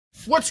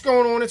What's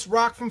going on? It's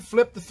Rock from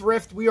Flip the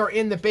Thrift. We are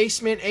in the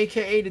basement,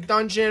 aka the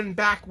dungeon,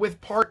 back with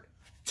part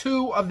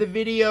 2 of the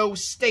video.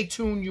 Stay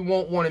tuned, you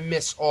won't want to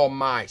miss all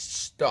my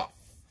stuff.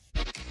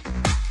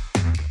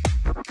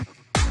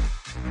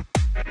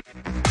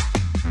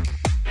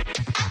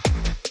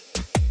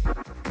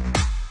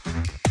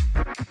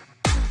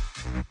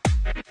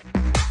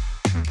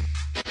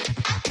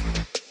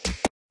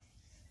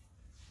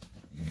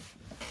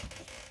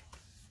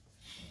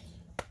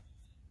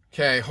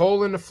 Okay,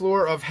 Hole in the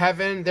Floor of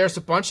Heaven. There's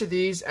a bunch of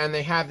these, and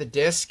they have the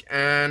disc,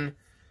 and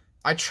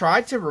I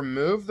tried to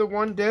remove the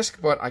one disc,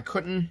 but I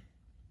couldn't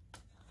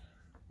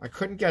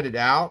get it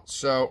out,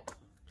 so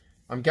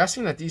I'm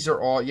guessing that these are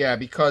all, yeah,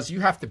 because you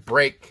have to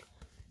break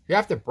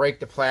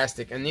the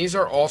plastic, and these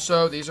are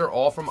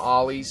all from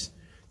Ollie's.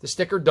 The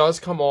sticker does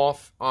come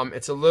off.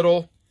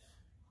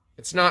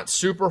 It's not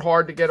super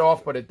hard to get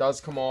off, but it does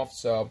come off,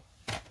 so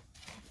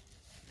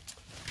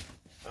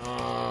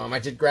I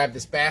did grab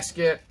this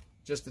basket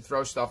just to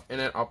throw stuff in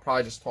it. I'll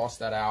probably just toss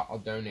that out. I'll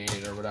donate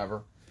it or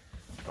whatever.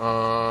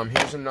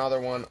 Here's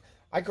another one.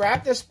 I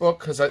grabbed this book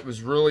because it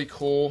was really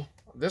cool.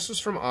 This was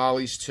from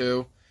Ollie's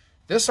too.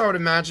 This I would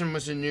imagine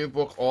was a new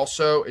book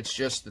also. It's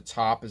just the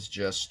top is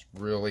just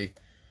really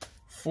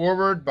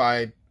forward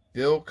by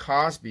Bill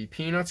Cosby.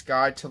 Peanuts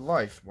Guide to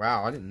Life.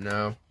 Wow, I didn't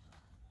know.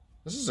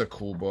 This is a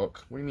cool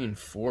book. What do you mean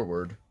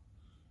forward?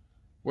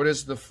 What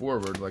is the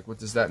forward? Like, what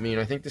does that mean?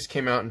 I think this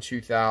came out in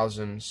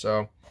 2000,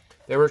 so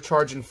they were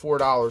charging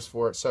 $4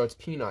 for it, so it's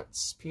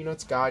Peanuts.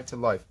 Peanuts Guide to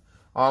Life.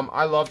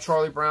 I love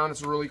Charlie Brown.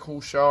 It's a really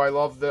cool show. I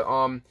love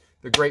the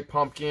Great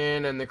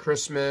Pumpkin and the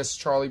Christmas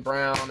Charlie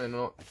Brown,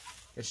 and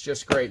it's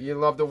just great. You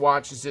love to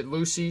watch. Is it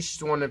Lucy? She's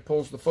the one that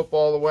pulls the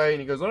football away, and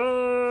he goes,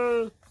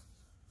 ah!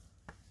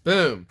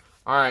 Boom.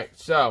 All right,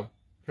 so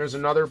here's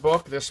another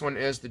book. This one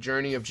is The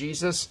Journey of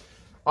Jesus.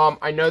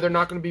 I know they're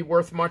not going to be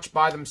worth much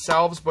by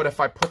themselves, but if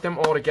I put them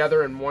all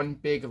together in one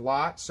big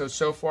lot,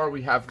 so far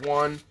we have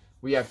one.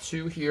 We have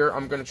 2 here.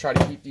 I'm going to try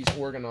to keep these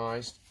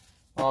organized.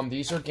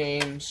 These are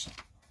games.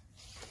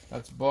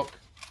 That's book.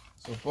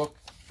 So book,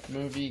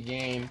 movie,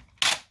 game,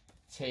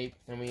 tape.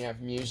 Then we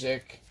have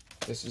music.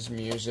 This is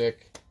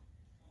music.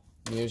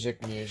 Music.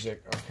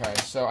 Okay,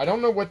 so I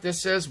don't know what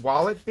this is.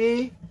 Wallet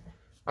Bee?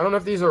 I don't know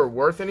if these are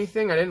worth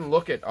anything. I didn't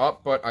look it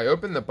up, but I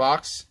opened the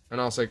box, and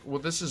I was like,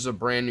 well, this is a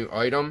brand new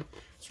item.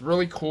 It's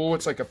really cool.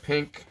 It's like a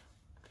pink.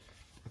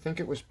 I think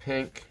it was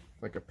pink.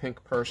 Like a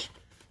pink purse.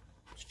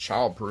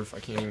 Childproof. I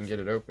can't even get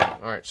it open.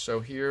 Alright,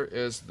 so here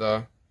is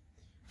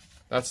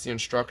that's the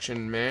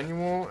instruction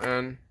manual,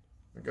 and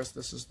I guess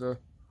this is the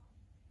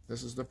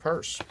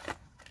purse.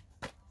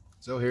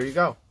 So here you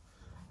go.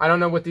 I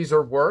don't know what these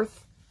are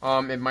worth.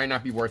 It might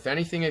not be worth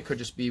anything. It could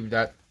just be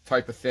that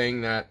type of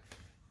thing that,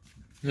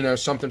 you know,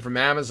 something from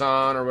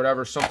Amazon or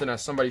whatever, something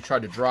that somebody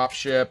tried to drop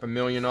ship, 1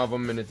 million of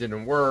them, and it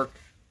didn't work.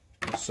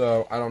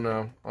 So I don't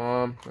know.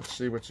 Let's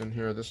see what's in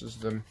here. This is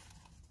the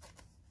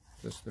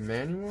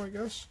manual, I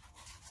guess.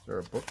 Is there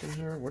a book in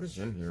here? What is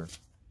in here?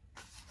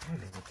 I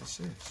don't know what this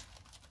is.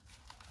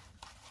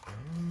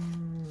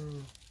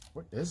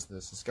 What is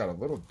this? It's got a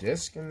little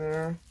disc in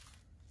there.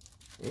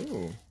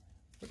 Ooh,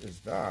 what is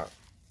that?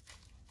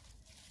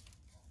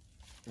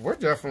 We're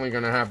definitely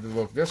going to have to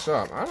look this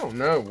up. I don't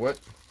know what...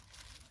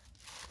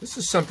 This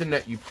is something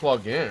that you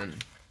plug in.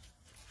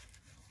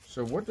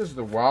 So what does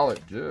the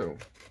wallet do?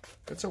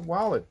 It's a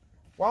wallet.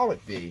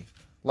 Wallet bee.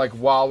 Like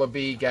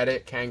wallaby, get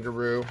it?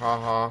 Kangaroo,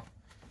 haha.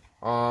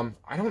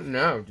 I don't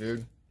know,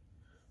 dude.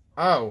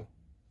 Oh,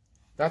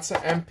 that's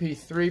an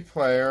MP3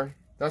 player.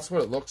 That's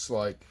what it looks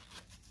like.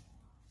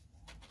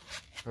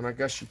 And I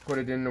guess you put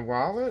it in the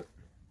wallet.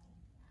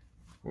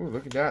 Ooh,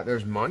 look at that.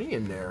 There's money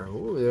in there.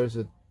 Ooh, there's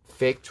a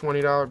fake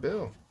 $20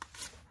 bill.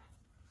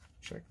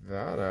 Check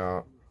that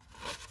out.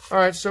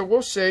 Alright, so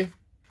we'll see.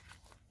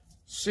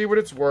 See what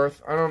it's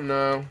worth. I don't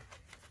know.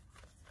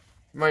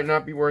 Might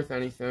not be worth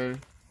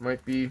anything.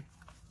 Might be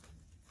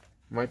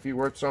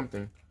worth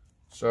something.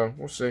 So,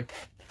 we'll see.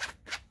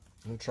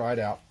 We'll try it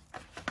out.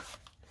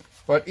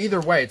 But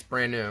either way, it's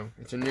brand new.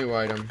 It's a new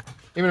item.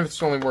 Even if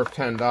it's only worth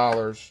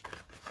 $10,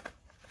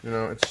 you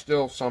know, it's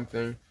still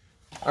something.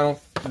 I know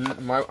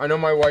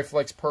my wife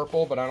likes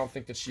purple, but I don't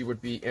think that she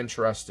would be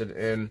interested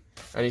in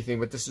anything.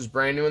 But this is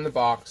brand new in the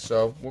box,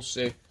 so we'll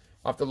see.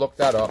 I'll have to look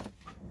that up.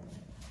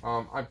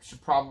 I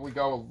should probably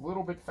go a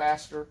little bit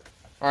faster.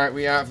 Alright,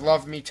 we have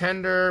Love Me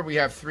Tender. We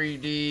have 3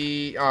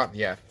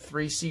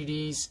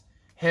 CDs.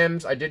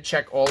 Hymns. I did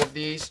check all of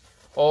these.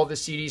 All the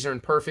CDs are in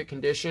perfect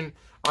condition.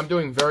 I'm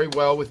doing very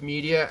well with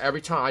media. Every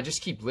time I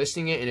just keep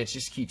listing it, and it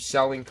just keeps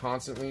selling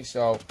constantly.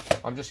 So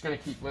I'm just going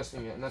to keep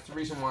listing it. And that's the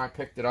reason why I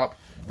picked it up.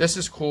 This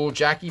is cool.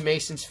 Jackie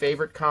Mason's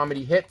favorite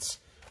comedy hits.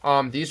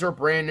 These are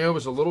brand new. It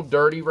was a little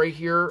dirty right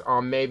here.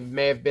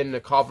 May have been the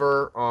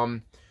cover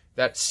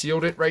that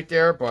sealed it right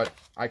there. But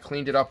I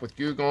cleaned it up with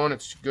Goo Gone.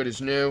 It's good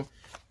as new.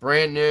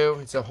 Brand new.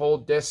 It's a whole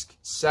disc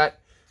set.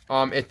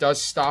 It does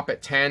stop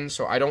at 10,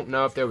 so I don't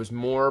know if there was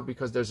more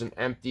because there's an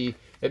empty.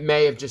 It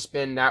may have just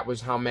been that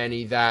was how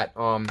many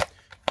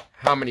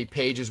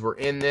pages were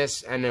in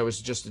this, and there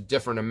was just a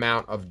different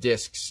amount of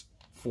discs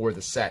for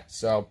the set.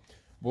 So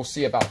we'll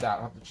see about that.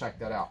 I'll have to check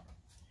that out.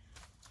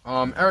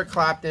 Eric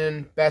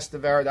Clapton, Best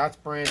of Era. That's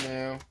brand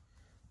new.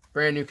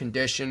 Brand new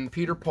condition.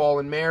 Peter, Paul,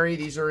 and Mary.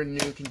 These are in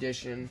new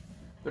condition.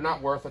 They're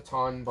not worth a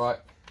ton,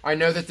 but I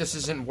know that this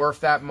isn't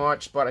worth that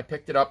much, but I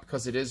picked it up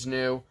because it is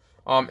new.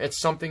 It's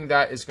something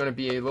that is going to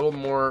be a little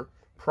more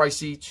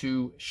pricey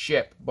to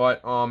ship,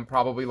 but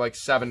probably like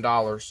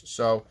 $7.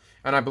 So,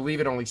 and I believe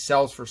it only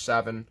sells for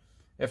 $7,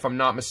 if I'm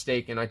not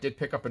mistaken. I did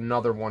pick up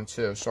another one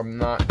too, so I'm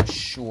not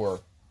sure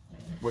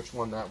which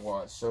one that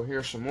was. So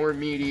here's some more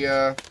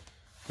media.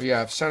 We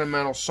have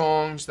sentimental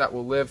songs that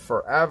will live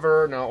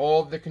forever. Now,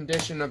 all the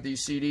condition of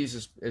these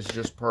CDs is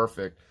just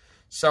perfect.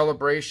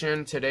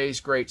 Celebration, today's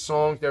great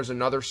song. There's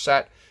another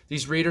set.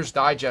 These Reader's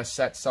Digest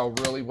sets sell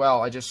really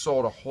well. I just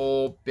sold a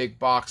whole big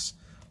box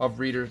of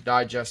Reader's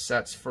Digest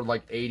sets for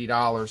like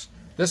 $80.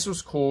 This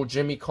was cool.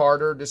 Jimmy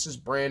Carter. This is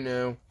brand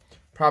new.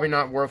 Probably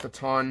not worth a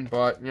ton,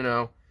 but, you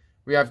know.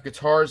 We have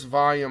Guitars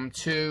Volume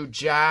 2,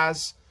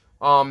 Jazz.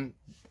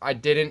 I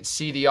didn't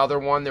see the other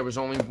one. There was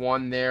only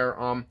one there.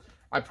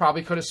 I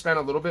probably could have spent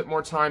a little bit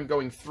more time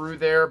going through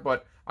there,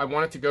 but I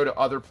wanted to go to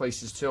other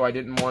places too. I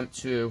didn't want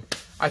to.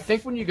 I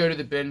think when you go to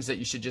the bins that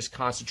you should just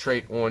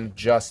concentrate on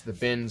just the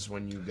bins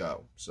when you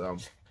go. So,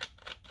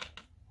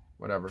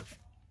 whatever.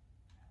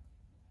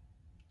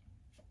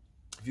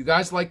 If you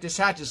guys like this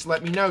hat, just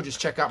let me know. Just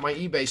check out my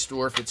eBay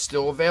store. If it's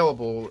still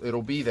available,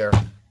 it'll be there.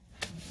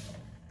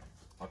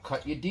 I'll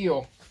cut you a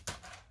deal.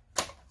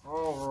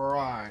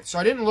 Alright. So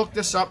I didn't look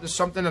this up. There's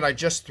something that I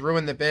just threw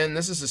in the bin.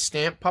 This is a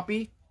stamp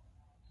puppy.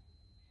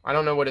 I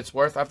don't know what it's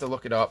worth. I have to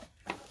look it up.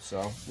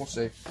 So, we'll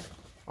see.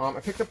 I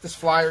picked up this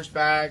Flyers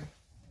bag.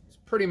 It's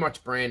pretty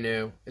much brand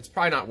new. It's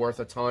probably not worth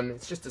a ton.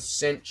 It's just a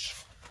cinch.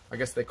 I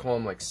guess they call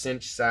them like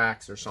cinch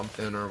sacks or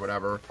something or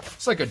whatever.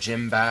 It's like a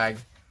gym bag.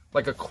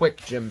 Like a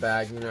quick gym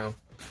bag, you know.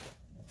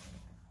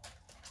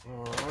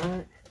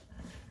 Alright.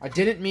 I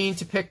didn't mean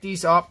to pick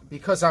these up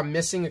because I'm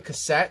missing a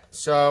cassette.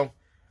 So,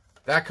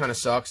 that kind of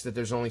sucks that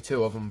there's only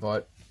 2 of them.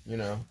 But, you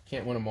know,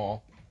 can't win them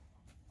all.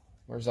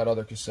 Where's that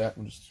other cassette?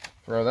 We'll just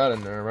throw that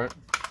in there, right?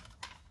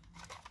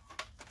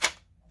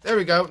 There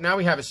we go. Now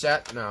we have a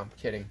set. No, I'm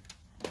kidding.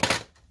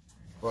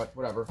 But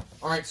whatever.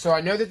 Alright, so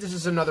I know that this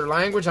is another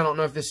language. I don't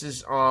know if this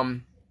is,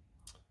 I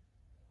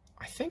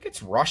think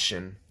it's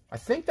Russian. I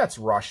think that's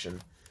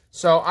Russian.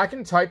 So I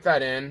can type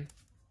that in.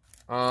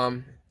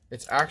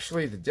 It's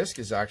actually, the disc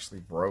is actually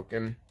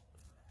broken.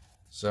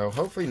 So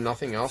hopefully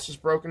nothing else is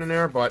broken in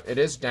there, but it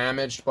is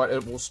damaged, but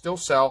it will still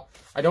sell.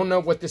 I don't know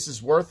what this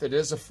is worth. It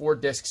is a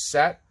 4-disc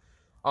set.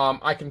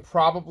 I can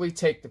probably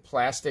take the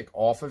plastic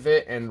off of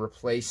it and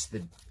replace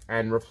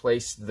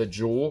the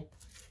jewel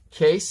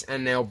case,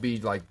 and they'll be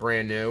like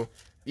brand new.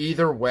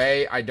 Either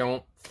way, I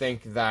don't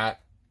think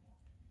that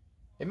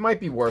it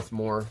might be worth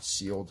more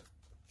sealed.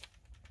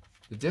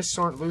 The discs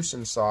aren't loose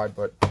inside,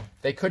 but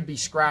they could be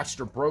scratched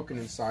or broken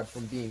inside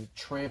from being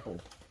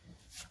trampled.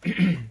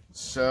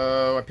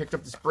 So I picked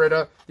up this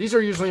Brita. These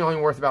are usually only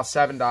worth about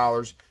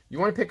 $7. You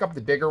want to pick up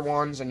the bigger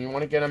ones, and you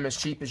want to get them as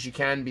cheap as you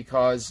can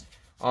because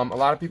a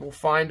lot of people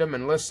find them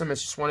and list them.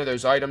 It's just one of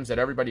those items that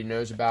everybody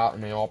knows about,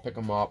 and they all pick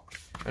them up,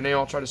 and they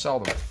all try to sell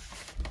them.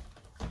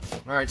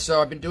 Alright,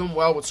 so I've been doing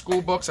well with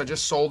school books. I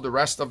just sold the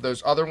rest of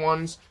those other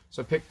ones,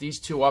 so I picked these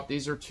 2 up.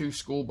 These are 2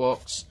 school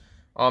books.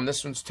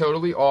 This one's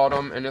Totally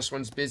Autumn, and this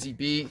one's Busy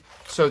Bee.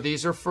 So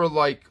these are for,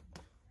 like,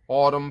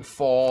 autumn,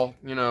 fall,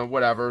 you know,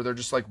 whatever. They're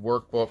just, like,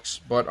 workbooks,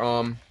 but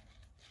I'll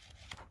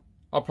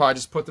probably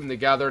just put them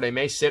together. They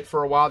may sit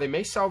for a while. They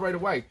may sell right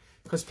away,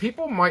 because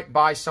people might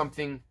buy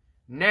something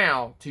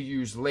now to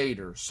use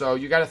later. So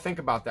you got to think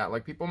about that.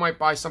 Like, people might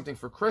buy something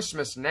for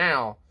Christmas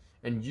now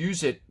and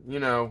use it, you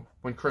know,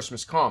 when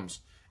Christmas comes,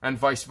 and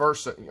vice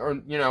versa.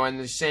 Or, you know, and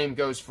the same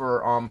goes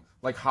for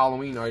like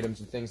Halloween items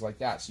and things like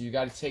that. So you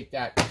got to take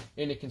that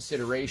into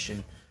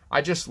consideration.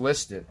 I just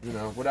list it, you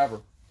know,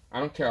 whatever. I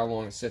don't care how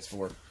long it sits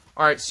for.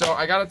 All right, so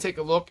I got to take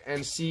a look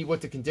and see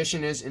what the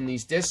condition is in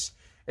these discs.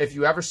 If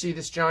you ever see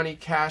this Johnny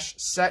Cash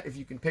set, if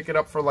you can pick it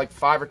up for like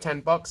 $5 or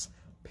 $10,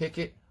 pick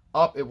it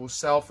up. It will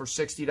sell for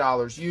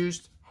 $60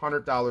 used,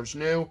 $100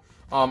 new.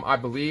 I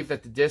believe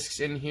that the discs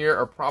in here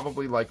are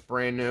probably like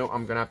brand new.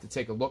 I'm gonna have to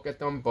take a look at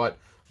them, but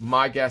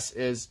my guess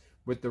is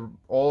with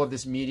all of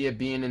this media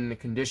being in the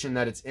condition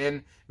that it's in,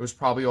 it was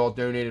probably all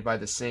donated by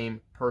the same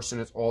person.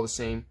 It's all the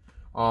same.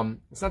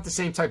 It's not the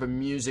same type of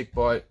music,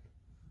 but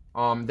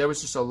there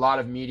was just a lot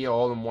of media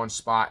all in one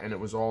spot, and it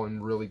was all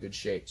in really good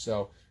shape.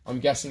 So I'm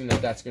guessing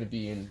that that's going to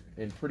be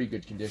in pretty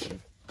good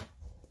condition.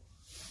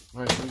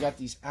 All right, so we got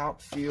these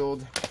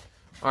outfield.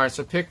 All right,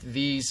 so pick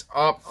these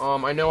up.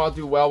 I know I'll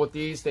do well with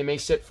these. They may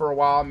sit for a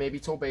while, maybe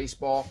till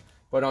baseball.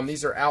 But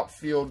these are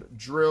outfield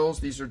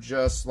drills. These are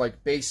just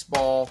like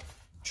baseball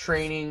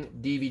training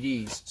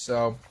DVDs.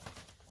 So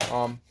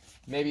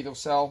maybe they'll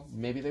sell,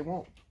 maybe they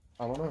won't.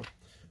 I don't know.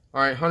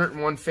 All right,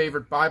 101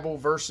 favorite Bible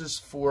verses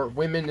for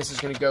women. This is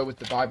going to go with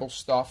the Bible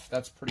stuff.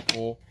 That's pretty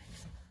cool.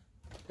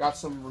 Got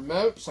some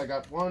remotes. I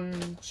got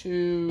 1,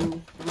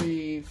 2,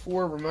 3,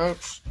 4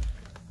 remotes.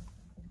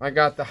 I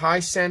got the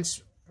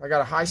Hisense. I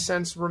got a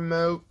Hisense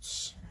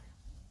remote.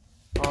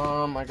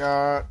 I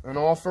got an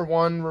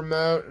all-for-one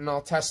remote, and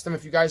I'll test them.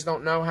 If you guys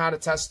don't know how to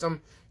test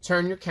them,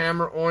 turn your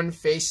camera on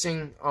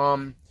facing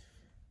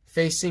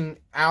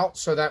out,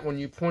 so that when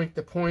you point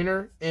the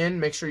pointer in,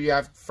 make sure you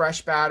have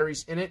fresh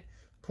batteries in it.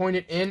 Point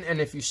it in,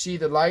 and if you see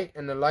the light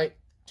and the light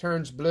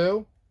turns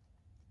blue,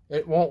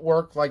 it won't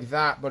work like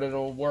that, but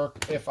it'll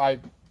work if I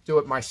do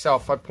it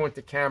myself. I point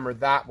the camera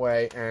that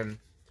way and,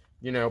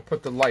 you know,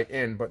 put the light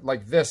in. But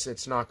like this,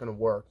 it's not going to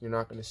work. You're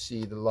not going to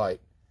see the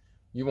light.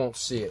 You won't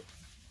see it.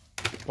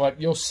 But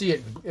you'll see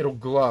it. It'll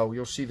glow.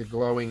 You'll see the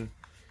glowing.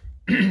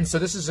 So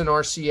this is an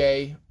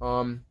RCA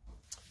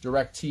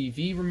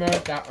DirecTV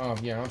remote.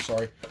 Yeah, I'm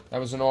sorry. That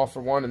was an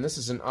all-for-one. And this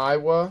is an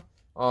Iowa.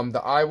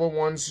 The Iowa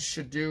ones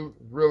should do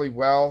really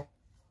well.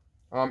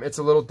 It's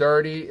a little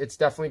dirty. It's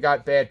definitely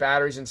got bad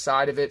batteries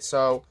inside of it.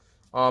 So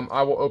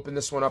I will open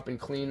this one up and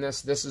clean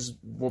this. This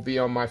will be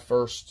on my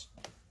first.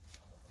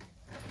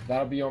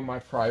 That'll be on my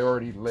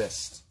priority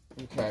list.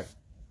 Okay.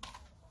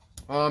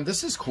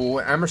 This is cool.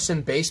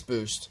 Emerson Bass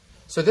Boost.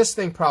 So this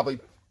thing probably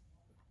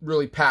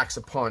really packs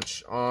a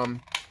punch.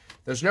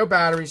 There's no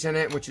batteries in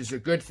it, which is a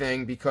good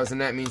thing, because then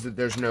that means that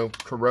there's no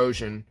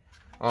corrosion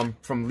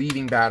from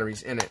leaving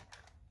batteries in it.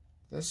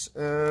 This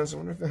is, I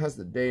wonder if it has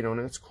the date on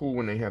it. It's cool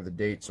when they have the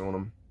dates on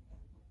them.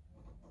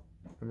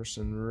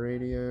 Emerson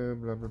Radio,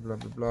 blah, blah, blah,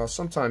 blah, blah.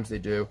 Sometimes they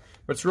do.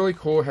 But it's really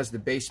cool. It has the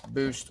bass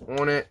boost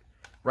on it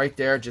right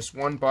there. Just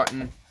one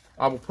button.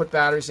 I will put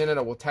batteries in it.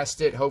 I will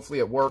test it. Hopefully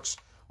it works.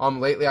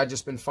 Lately I've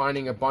just been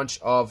finding a bunch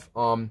of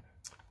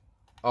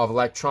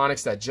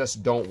electronics that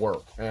just don't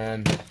work.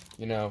 And,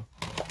 you know,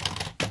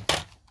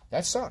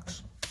 that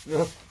sucks.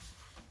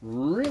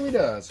 Really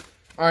does.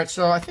 Alright,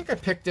 so I think I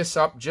picked this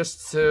up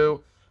just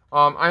to...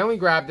 I only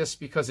grabbed this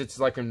because it's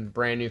like in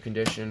brand new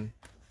condition.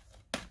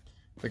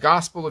 The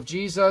Gospel of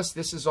Jesus.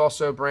 This is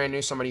also brand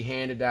new. Somebody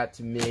handed that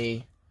to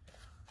me.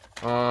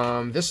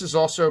 This is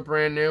also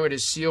brand new. It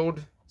is sealed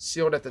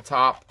at the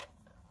top.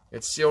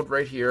 It's sealed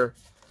right here.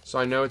 So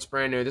I know it's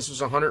brand new. This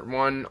was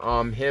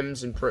 101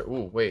 hymns and...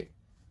 Ooh, wait.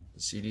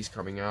 The CD's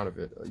coming out of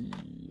it.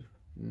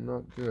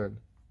 Not good.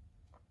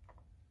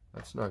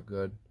 That's not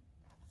good.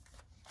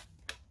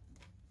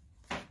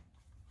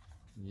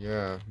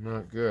 Yeah,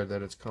 not good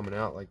that it's coming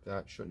out like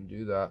that. Shouldn't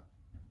do that.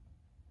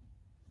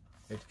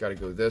 It's got to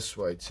go this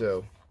way,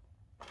 too.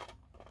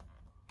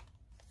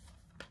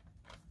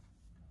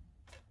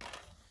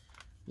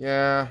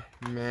 Yeah,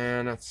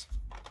 man,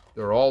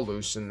 they're all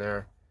loose in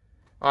there.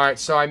 Alright,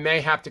 so I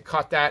may have to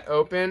cut that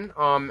open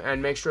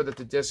and make sure that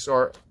the discs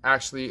are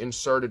actually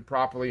inserted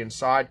properly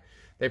inside.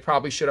 They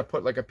probably should have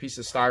put like a piece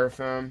of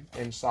styrofoam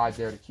inside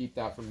there to keep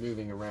that from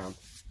moving around.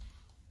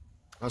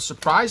 I was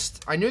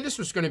surprised. I knew this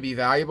was going to be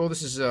valuable.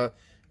 This is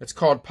it's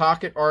called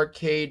Pocket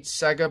Arcade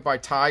Sega by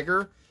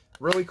Tiger.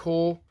 Really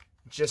cool.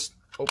 Just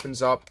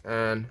opens up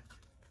and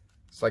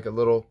it's like a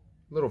little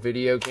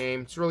video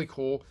game. It's really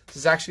cool. This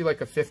is actually like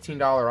a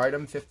 $15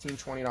 item,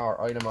 $15, $20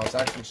 item. I was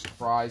actually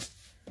surprised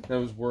that it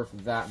was worth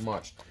that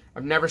much.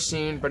 I've never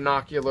seen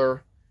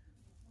binocular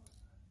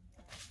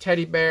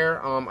teddy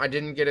bear. I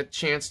didn't get a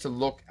chance to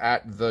look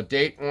at the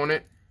date on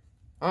it.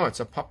 Oh, it's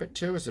a puppet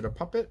too. Is it a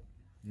puppet?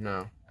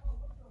 No.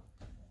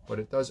 But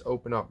it does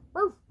open up.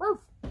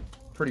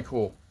 Pretty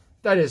cool.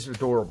 That is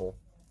adorable.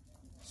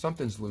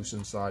 Something's loose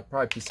inside.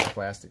 Probably a piece of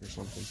plastic or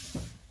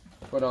something.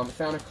 But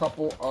found a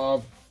couple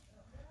of...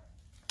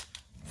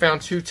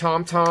 Found 2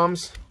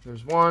 Tom-Toms.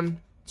 There's 1,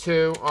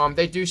 2.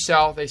 They do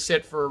sell. They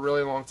sit for a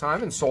really long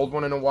time, and sold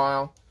one in a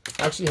while.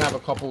 I actually have a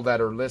couple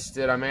that are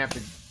listed. I may have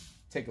to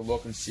take a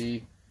look and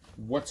see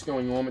what's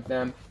going on with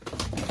them.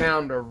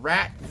 Found a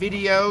rat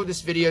video.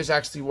 This video is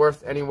actually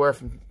worth anywhere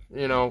from,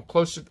 you know,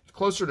 closer to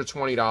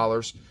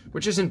 $20,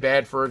 which isn't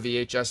bad for a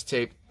VHS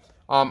tape.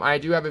 I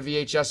do have a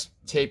VHS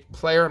tape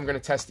player. I'm going to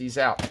test these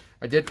out.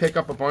 I did pick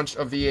up a bunch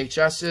of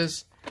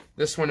VHSs.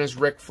 This one is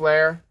Ric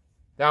Flair.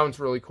 That one's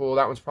really cool.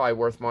 That one's probably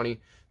worth money.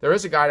 There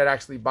is a guy that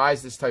actually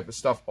buys this type of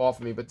stuff off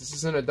of me, but this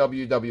isn't a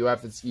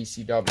WWF, it's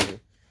ECW.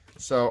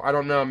 So, I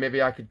don't know.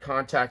 Maybe I could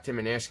contact him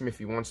and ask him if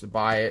he wants to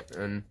buy it.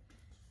 And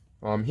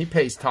he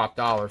pays top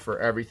dollar for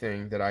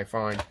everything that I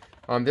find.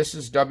 This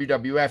is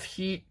WWF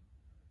Heat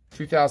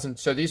 2000.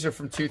 So, these are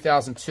from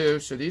 2002.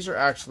 So, these are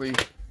actually...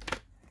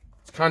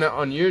 It's kind of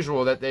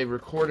unusual that they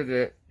recorded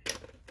it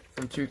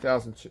from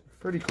 2002.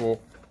 Pretty cool.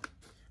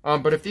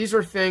 But if these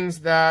are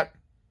things that...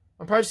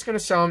 I'm probably just going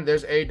to sell them.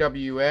 There's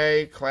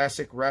AWA,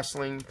 Classic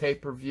Wrestling,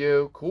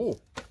 Pay-Per-View. Cool.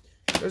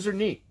 Those are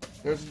neat.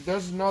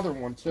 There's another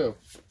one, too.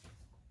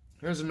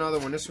 There's another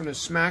one. This one is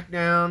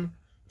SmackDown,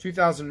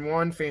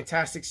 2001,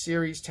 Fantastic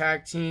Series,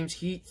 Tag Teams,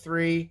 Heat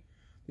 3.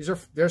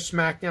 There's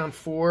SmackDown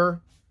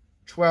 4,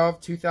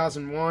 12,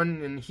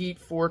 2001, and Heat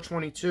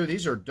 422.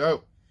 These are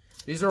dope.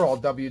 These are all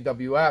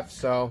WWF,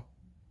 so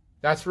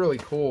that's really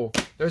cool.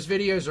 Those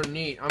videos are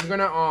neat. I'm going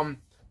to,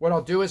 what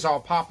I'll do is I'll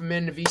pop them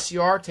into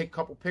VCR, take a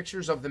couple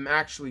pictures of them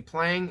actually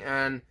playing,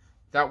 and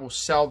that will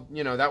sell,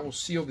 you know, that will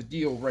seal the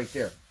deal right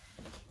there.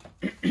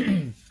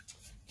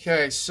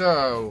 Okay,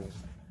 so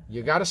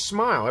you got to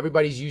smile.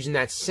 Everybody's using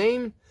that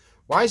same,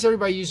 why is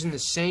everybody using the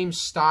same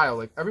style?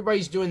 Like,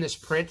 everybody's doing this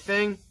print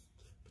thing.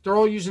 They're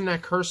all using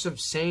that cursive,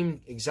 same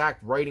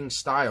exact writing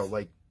style.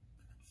 Like,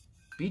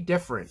 be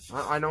different.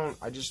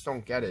 I just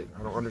don't get it.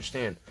 I don't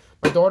understand.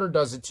 My daughter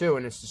does it too,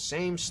 and it's the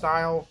same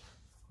style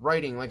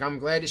writing. Like, I'm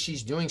glad that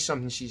she's doing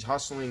something. She's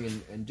hustling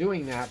and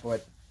doing that,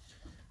 but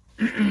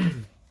I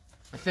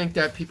think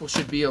that people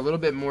should be a little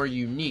bit more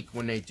unique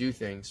when they do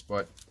things,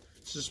 but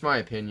it's just my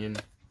opinion.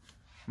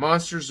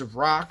 Monsters of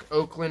Rock,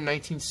 Oakland,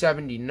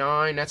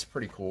 1979. That's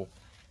pretty cool.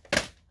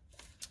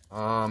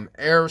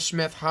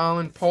 Aerosmith,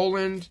 Holland,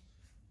 Poland.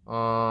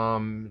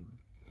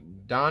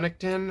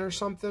 Donington or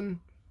something.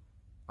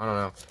 I don't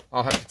know.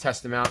 I'll have to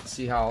test them out and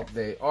see how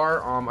they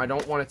are. I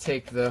don't want to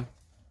take the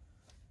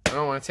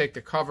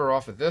cover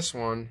off of this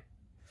one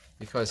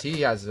because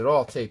he has it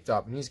all taped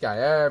up and he's got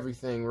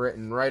everything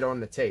written right on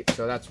the tape.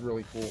 So that's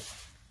really cool.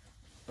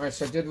 All right,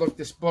 so I did look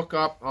this book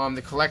up.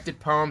 The Collected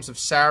Poems of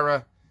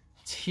Sarah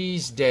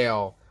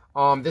Teasdale.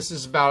 This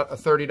is about a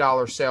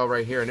 $30 sale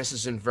right here, and this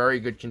is in very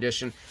good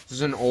condition. This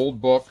is an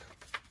old book.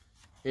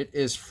 It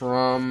is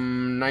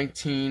from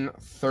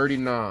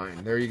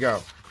 1939. There you go.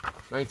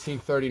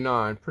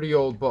 1939. Pretty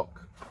old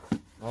book.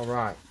 All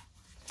right.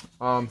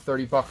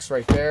 30 bucks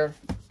right there.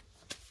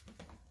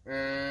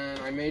 And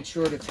I made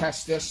sure to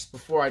test this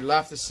before I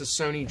left. This is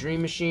a Sony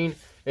Dream Machine.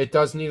 It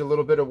does need a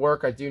little bit of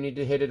work. I do need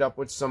to hit it up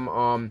with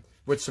some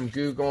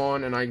Goo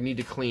Gone, and I need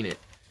to clean it.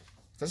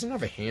 It doesn't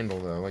have a handle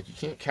though. Like, you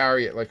can't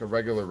carry it like a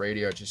regular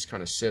radio. It just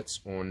kind of sits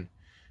on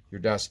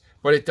your desk.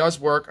 But it does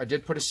work. I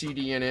did put a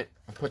CD in it.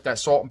 I put that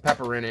salt and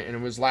pepper in it, and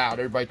it was loud.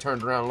 Everybody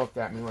turned around and looked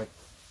at me like,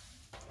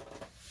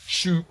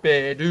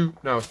 shoop-a-doo.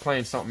 No, I was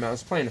playing something else. I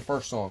was playing the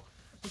first song.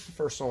 What's the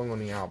first song on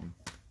the album?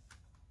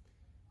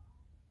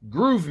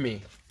 Groove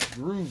Me.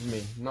 Groove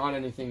Me. Not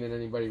anything that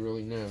anybody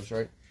really knows,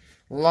 right?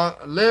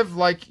 Live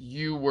Like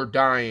You Were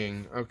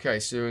Dying. Okay,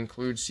 so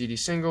include CD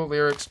single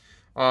lyrics.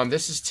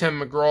 This is Tim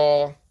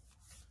McGraw.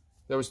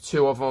 There was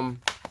two of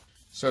them.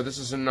 So this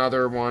is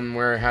another one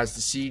where it has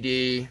the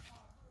CD.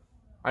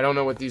 I don't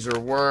know what these are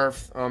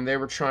worth. They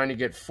were trying to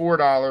get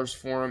 $4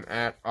 for them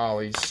at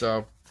Ollie's.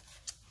 So,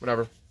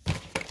 whatever.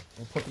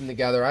 I'll put them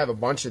together. I have a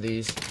bunch of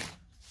these.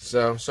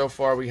 So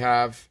far we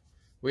have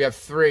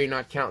 3,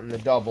 not counting the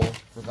double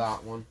for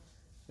that one.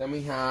 Then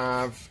we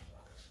have,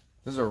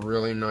 this is a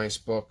really nice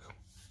book.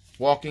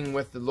 Walking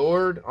with the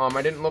Lord.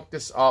 I didn't look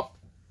this up.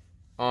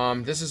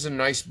 This is a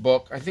nice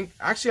book. I think,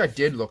 actually I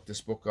did look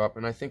this book up,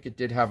 and I think it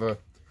did have it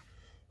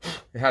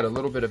had a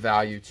little bit of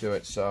value to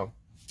it. So,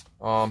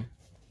 let's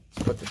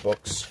put the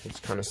books.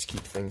 Let's kind of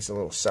keep things a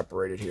little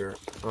separated here.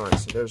 All right,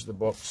 so there's the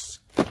books.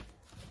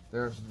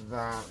 There's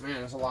that. Man,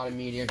 there's a lot of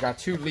media. Got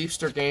 2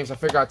 Leapster games. I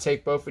figured I'd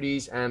take both of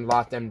these and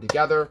lot them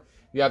together.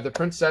 You have the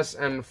Princess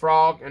and the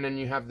Frog, and then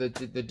you have the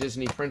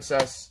Disney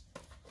Princess.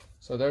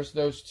 So there's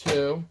those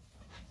 2.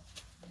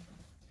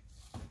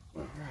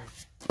 All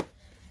right.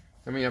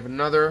 Then we have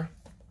another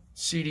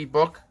CD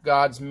book,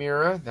 God's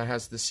Mirror, that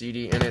has the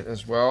CD in it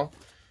as well.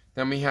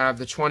 Then we have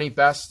the 20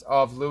 Best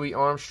of Louis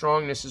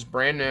Armstrong. This is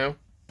brand new.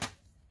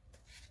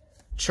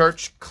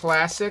 Church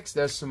Classics.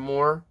 There's some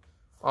more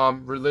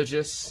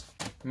religious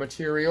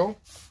material.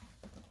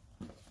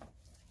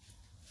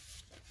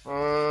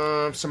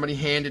 Somebody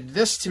handed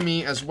this to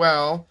me as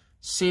well.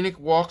 Scenic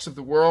Walks of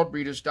the World,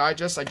 Reader's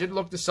Digest. I did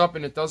look this up,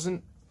 and it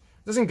doesn't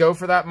go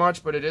for that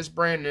much, but it is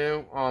brand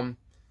new.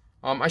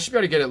 I should be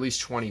able to get at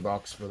least 20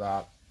 bucks for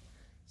that.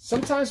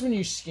 Sometimes when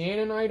you scan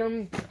an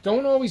item,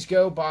 don't always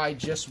go by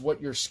just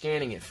what you're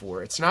scanning it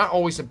for. It's not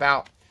always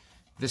about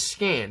the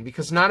scan,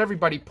 because not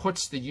everybody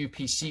puts the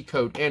UPC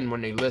code in when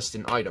they list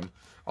an item.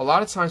 A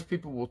lot of times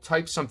people will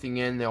type something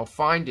in, they'll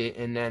find it,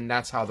 and then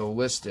that's how they'll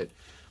list it.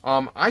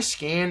 I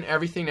scan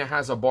everything that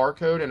has a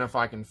barcode, and if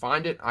I can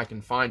find it, I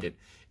can find it.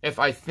 If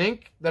I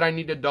think that I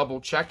need to double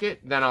check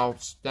it, then I'll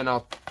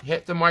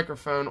hit the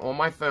microphone on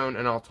my phone,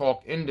 and I'll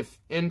talk in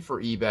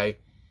for eBay,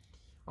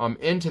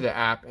 into the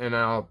app, and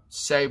I'll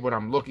say what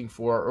I'm looking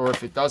for. Or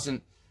if it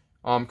doesn't,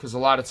 because a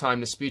lot of time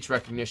the speech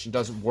recognition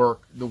doesn't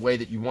work the way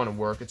that you want to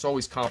work. It's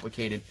always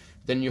complicated.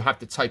 Then you have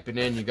to type it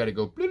in. You got to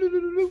go.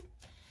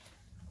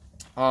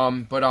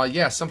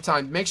 Yeah,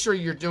 sometimes make sure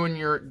you're doing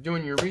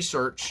your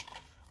research,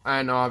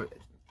 and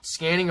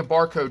scanning a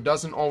barcode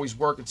doesn't always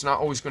work. It's not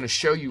always going to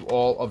show you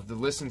all of the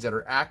listings that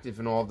are active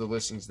and all of the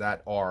listings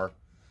that are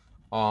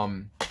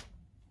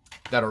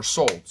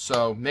sold.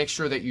 So make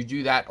sure that you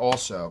do that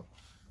also,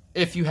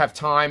 if you have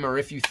time, or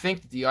if you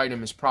think that the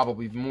item is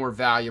probably more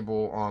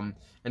valuable,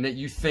 and that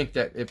you think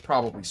that it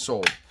probably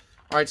sold.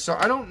 All right, so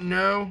I don't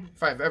know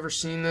if I've ever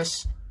seen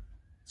this.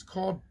 It's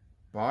called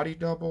Body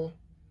Double,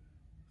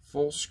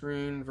 full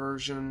screen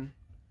version.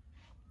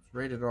 It's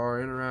rated R,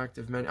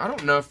 interactive menu. I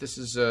don't know if this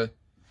is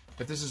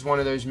one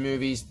of those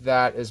movies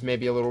that is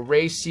maybe a little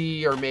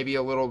racy, or maybe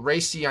a little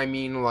racy, I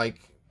mean, like,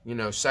 you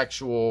know,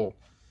 sexual.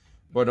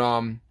 But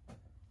I'll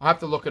have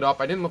to look it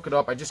up. I didn't look it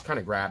up. I just kind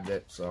of grabbed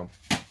it, so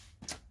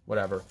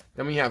whatever.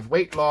 Then we have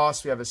weight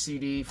loss. We have a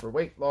CD for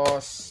weight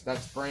loss.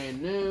 That's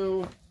brand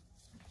new.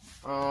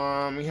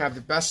 We have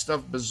the Best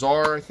of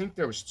Bizarre. I think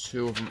there was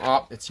 2 of them.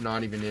 Oh, it's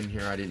not even in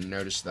here. I didn't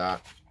notice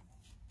that.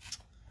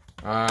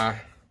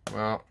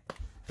 Well,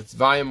 It's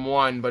volume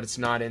 1, but it's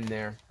not in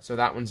there. So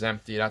that one's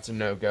empty. That's a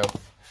no-go.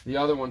 The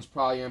other one's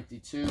probably empty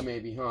too,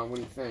 maybe, huh? What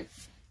do you think?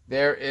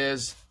 There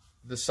is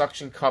the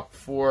suction cup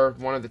for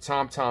one of the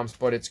Tom-Toms,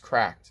 but it's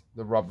cracked.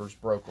 The rubber's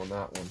broke on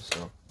that one,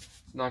 so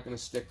it's not going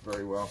to stick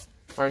very well.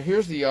 All right,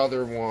 here's the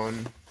other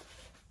one.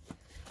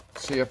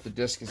 See if the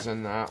disc is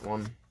in that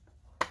one.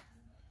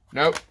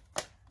 Nope.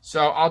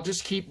 So I'll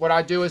just keep, what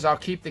I do is I'll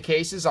keep the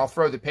cases. I'll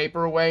throw the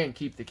paper away and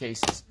keep the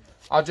cases.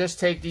 I'll just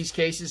take these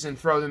cases and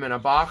throw them in a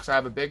box. I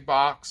have a big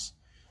box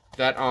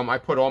that I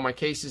put all my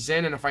cases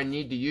in, and if I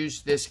need to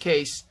use this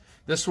case,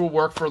 this will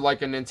work for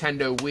like a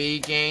Nintendo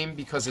Wii game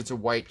because it's a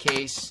white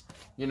case,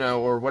 you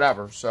know, or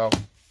whatever. So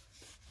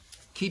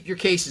keep your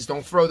cases.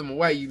 Don't throw them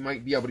away. You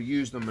might be able to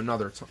use them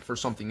for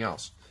something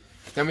else.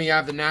 Then we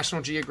have the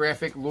National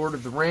Geographic Lord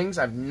of the Rings.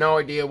 I have no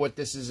idea what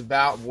this is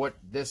about, what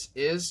this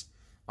is.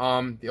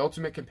 The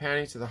ultimate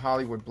companion to the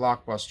Hollywood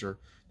blockbuster,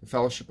 The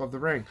Fellowship of the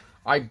Ring.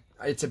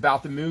 It's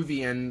about the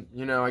movie, and,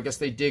 you know, I guess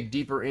they dig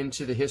deeper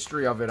into the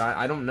history of it.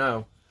 I don't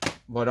know.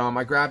 But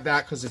I grabbed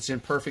that because it's in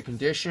perfect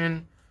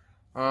condition.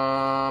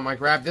 I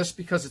grabbed this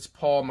because it's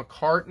Paul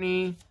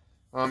McCartney.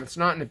 It's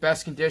not in the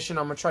best condition.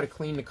 I'm going to try to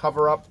clean the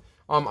cover up.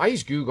 I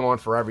use Goo Gone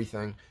for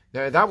everything.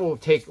 That will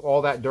take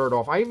all that dirt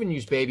off. I even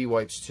use baby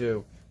wipes,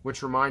 too,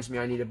 which reminds me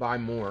I need to buy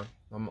more.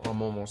 I'm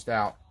almost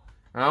out.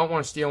 And I don't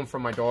want to steal them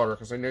from my daughter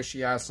because I know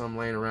she has some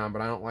laying around,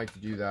 but I don't like to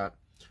do that.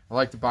 I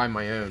like to buy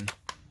my own.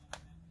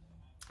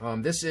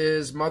 This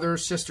is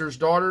Mothers, Sisters,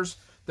 Daughters.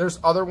 There's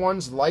other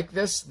ones like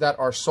this that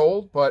are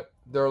sold, but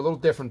they're a little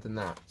different than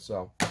that.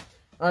 So, all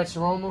right,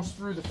 so we're almost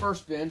through the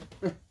first bin.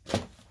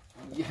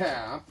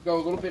 Yeah, go a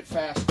little bit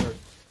faster.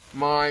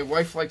 My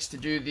wife likes to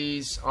do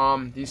these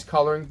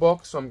coloring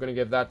books, so I'm going to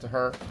give that to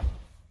her.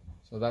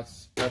 So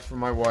that's for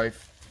my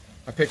wife.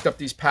 I picked up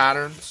these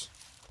patterns.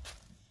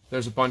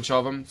 There's a bunch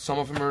of them. Some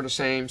of them are the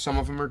same. Some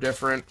of them are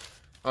different.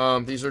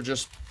 These are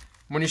just,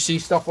 when you see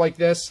stuff like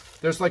this,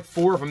 there's like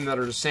 4 of them that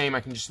are the same. I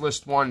can just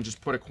list one and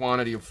just put a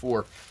quantity of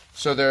 4.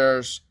 So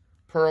there's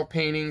pearl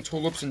painting,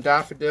 tulips and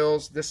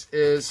daffodils. This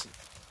is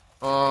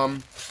a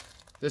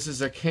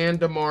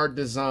Candamar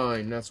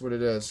design. That's what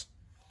it is.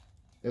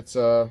 It's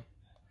a,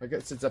 I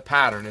guess it's a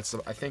pattern.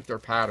 I think they're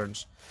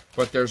patterns.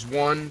 But there's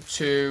 1,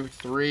 2,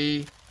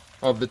 3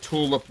 of the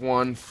tulip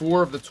one,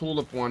 4 of the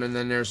tulip one, and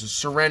then there's a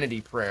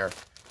serenity prayer.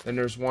 Then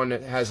there's one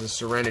that has a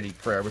serenity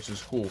prayer, which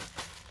is cool.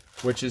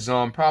 Which is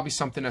probably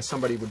something that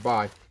somebody would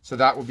buy. So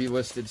that will be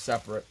listed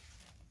separate.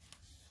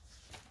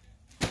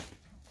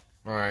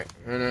 Alright,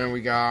 and then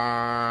we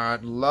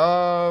got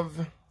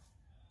Love.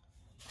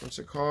 What's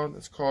it called?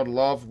 It's called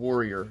Love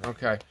Warrior.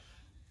 Okay.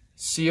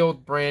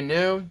 Sealed, brand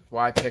new.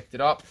 Why I picked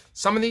it up.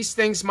 Some of these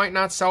things might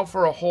not sell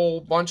for a whole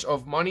bunch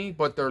of money,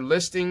 but they're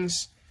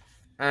listings.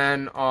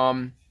 And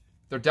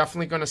they're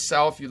definitely going to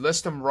sell if you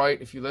list them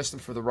right, if you list them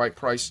for the right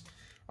price.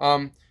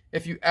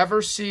 If you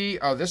ever see,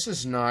 oh, this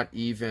isn't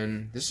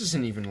even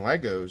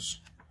Legos.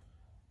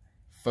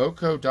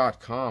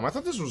 Foco.com. I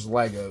thought this was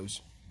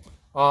Legos.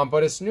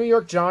 But it's New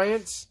York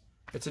Giants.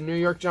 It's a New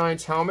York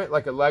Giants helmet,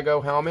 like a Lego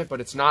helmet, but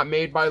it's not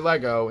made by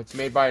Lego. It's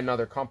made by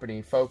another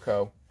company,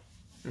 Foco.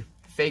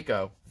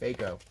 Faco.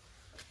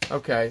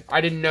 Okay,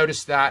 I didn't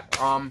notice that.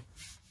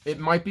 It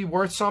might be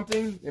worth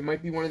something. It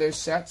might be one of those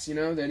sets, you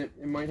know, then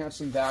it might have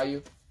some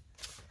value.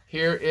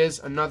 Here is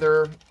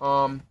another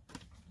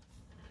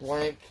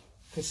blank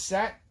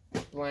cassette,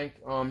 blank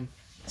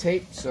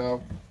tape.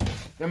 So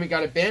then we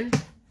got a bin.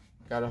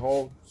 Got a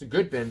whole, it's a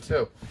good bin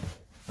too.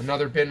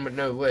 Another bin with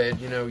no lid,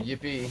 you know,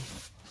 yippee.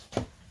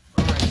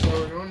 Alright, so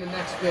we're on the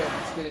next bin.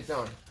 Let's get it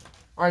done.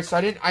 Alright, so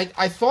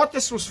I thought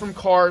this was from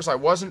Cars. I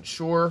wasn't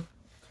sure.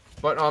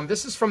 But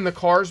this is from the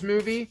Cars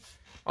movie.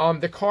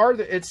 The car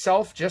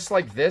itself, just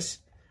like this,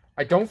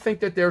 I don't think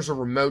that there's a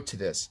remote to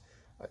this.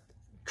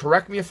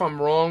 Correct me if I'm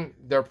wrong.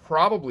 There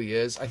probably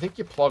is. I think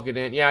you plug it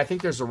in. Yeah, I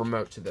think there's a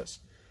remote to this.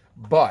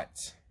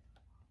 But,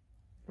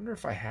 I wonder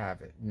if I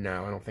have it.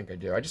 No, I don't think I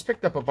do. I just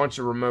picked up a bunch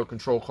of remote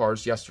control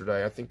cars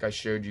yesterday. I think I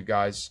showed you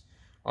guys.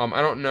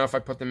 I don't know if I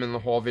put them in the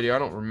haul video. I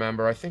don't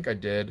remember. I think I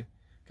did.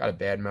 Got a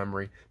bad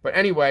memory. But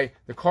anyway,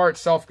 the car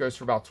itself goes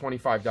for about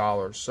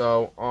 $25.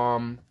 So,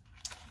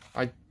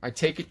 I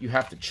take it you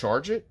have to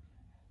charge it.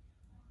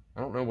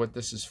 I don't know what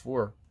this is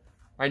for.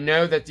 I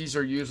know that these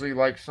are usually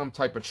like some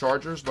type of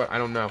chargers, but I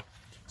don't know.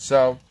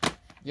 So,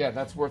 yeah,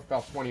 that's worth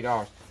about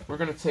 $20. We're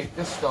going to take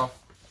this stuff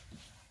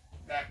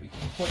that we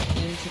can put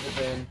into the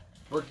bin.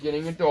 We're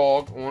getting a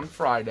dog on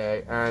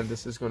Friday, and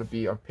this is going to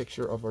be a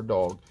picture of our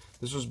dog.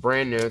 This was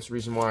brand new. It's the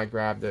reason why I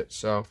grabbed it.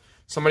 So,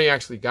 somebody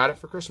actually got it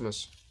for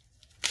Christmas,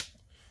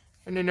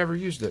 and they never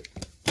used it.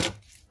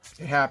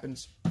 It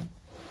happens.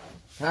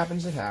 It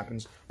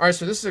happens. All right,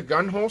 so this is a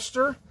gun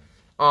holster.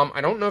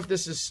 I don't know if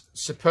this is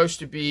supposed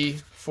to be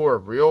for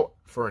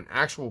an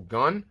actual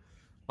gun,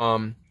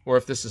 or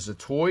if this is a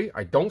toy.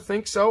 I don't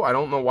think so. I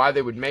don't know why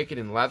they would make it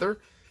in leather.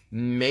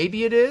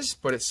 Maybe it is,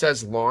 but it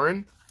says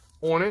Lauren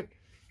on it.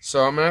 So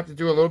I'm going to have to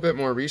do a little bit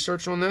more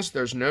research on this.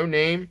 There's no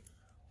name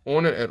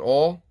on it at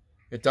all.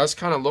 It does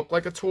kind of look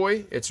like a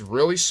toy. It's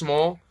really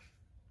small.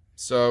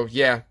 So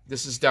yeah,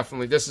 this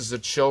is a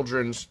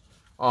children's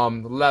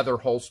leather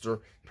holster.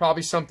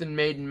 Probably something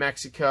made in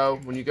Mexico.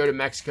 When you go to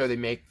Mexico, they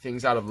make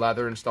things out of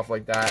leather and stuff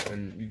like that,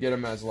 and you get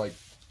them as like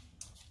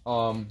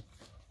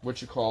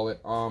what you call it,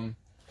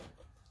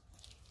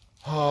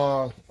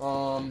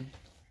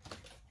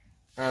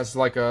 as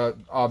like a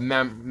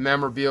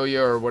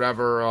memorabilia or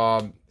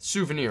whatever,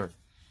 souvenir.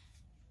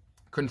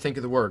 Couldn't think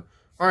of the word.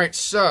 All right,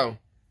 so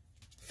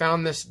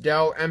found this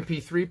Dell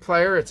MP3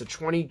 player. It's a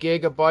 20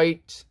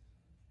 gigabyte,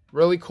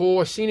 really cool.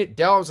 I seen it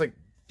Dell. I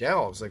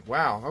was like,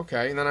 wow,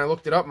 okay. And then I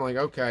looked it up. I'm like,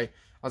 okay.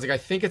 I was like, I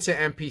think it's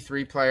an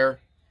MP3 player.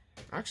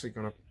 I'm actually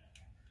gonna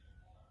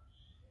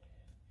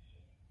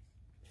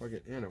plug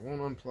it in. It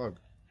won't unplug.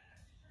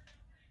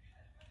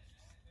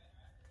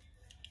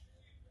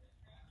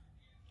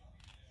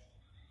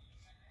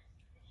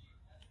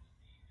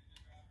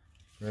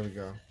 There we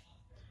go.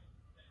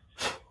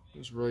 It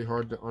was really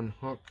hard to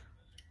unhook.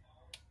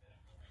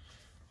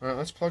 Alright,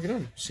 let's plug it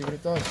in. See what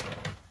it does.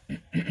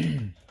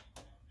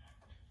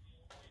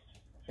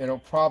 It'll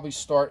probably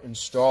start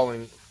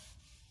installing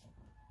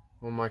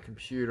on my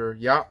computer.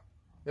 Yep,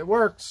 it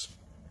works.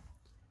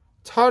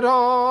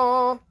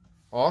 Ta-da!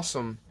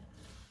 Awesome.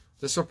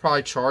 This will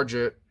probably charge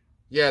it.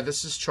 Yeah,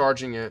 this is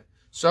charging it.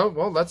 So,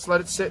 well, let's let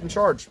it sit and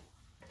charge.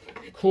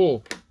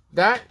 Cool.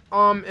 That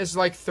is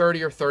like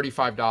 $30 or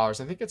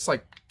 $35. I think it's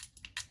like,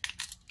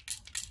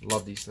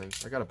 love these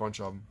things. I got a bunch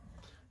of them.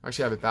 I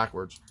actually have it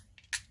backwards.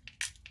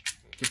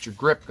 Get your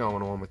grip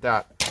going on with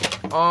that.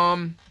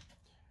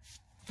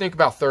 Think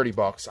about 30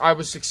 bucks. I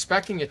was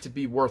expecting it to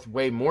be worth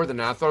way more than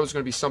that. I thought it was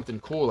going to be something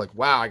cool, like,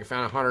 wow, I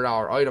found a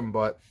 $100 item,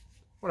 but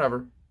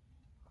whatever.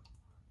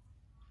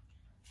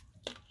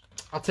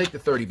 I'll take the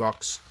 30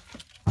 bucks.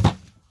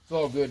 It's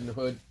all good in the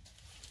hood.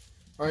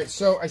 All right,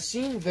 so I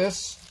seen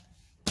this,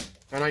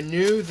 and I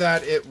knew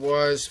that it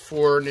was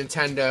for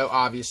Nintendo,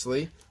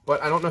 obviously,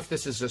 but I don't know if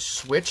this is a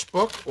Switch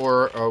book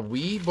or a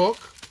Wii book.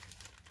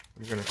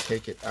 I'm going to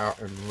take it out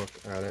and look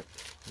at it.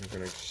 I'm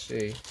going to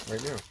see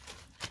right now.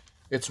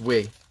 It's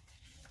Wii.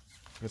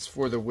 It's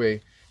for the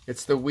Wii.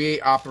 It's the Wii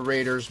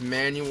Operator's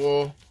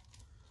Manual.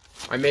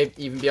 I may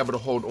even be able to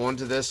hold on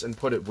to this and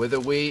put it with a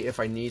Wii if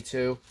I need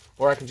to.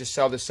 Or I can just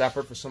sell this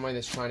separate for somebody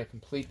that's trying to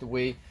complete the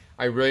Wii.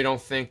 I really don't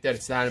think that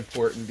it's that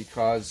important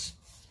because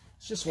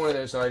it's just one of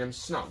those items.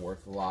 It's not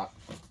worth a lot.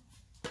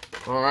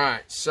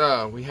 Alright,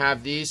 so we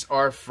have these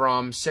are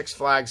from Six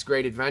Flags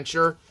Great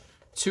Adventure.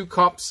 2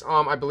 cups.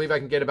 I believe I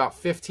can get about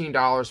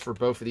 $15 for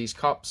both of these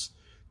cups.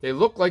 They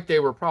look like they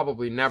were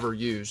probably never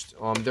used.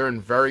 They're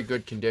in very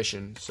good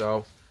condition.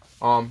 So,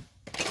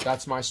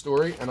 that's my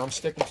story, and I'm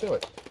sticking to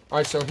it.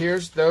 Alright, so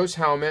here's those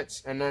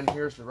helmets, and then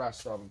here's the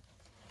rest of them.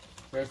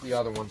 Here's the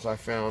other ones I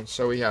found.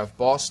 So we have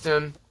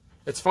Boston.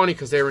 It's funny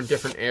because they were in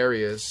different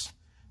areas.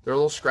 They're a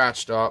little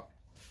scratched up.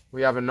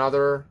 We have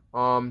another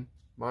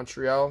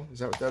Montreal. Is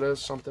that what that is?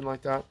 Something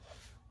like that.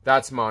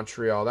 That's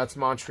Montreal. That's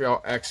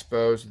Montreal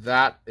Expos.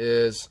 That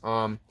is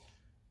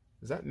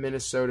that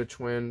Minnesota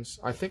Twins?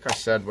 I think I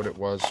said what it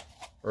was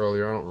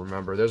earlier. I don't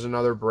remember. There's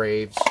another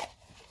Braves.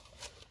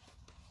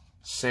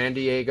 San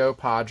Diego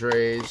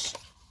Padres.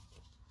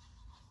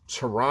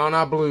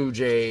 Toronto Blue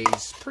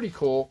Jays. Pretty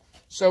cool.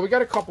 So we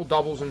got a couple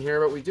doubles in here,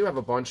 but we do have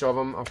a bunch of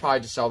them. I'll probably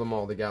just sell them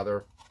all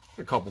together.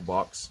 A couple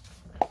bucks.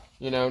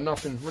 You know,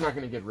 nothing. We're not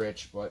going to get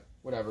rich, but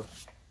whatever.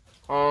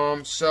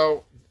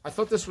 So I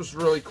thought this was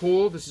really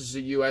cool. This is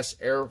a U.S.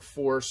 Air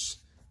Force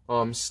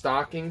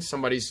stocking.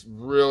 Somebody's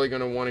really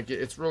going to want to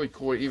get. It's really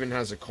cool. It even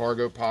has a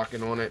cargo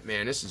pocket on it.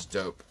 Man, this is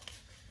dope.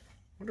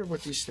 Wonder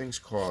what these things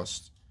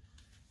cost.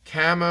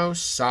 Camo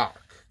Sock.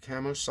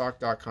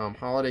 CamoSock.com.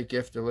 Holiday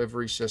gift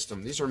delivery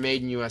system. These are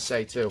made in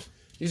USA too.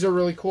 These are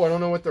really cool. I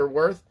don't know what they're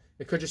worth.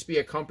 It could just be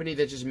a company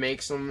that just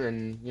makes them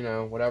and, you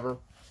know, whatever.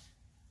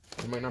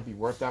 It might not be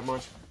worth that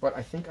much. But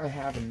I think I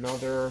have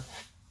another.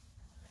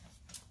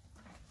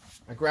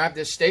 I grabbed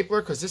this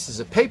stapler because this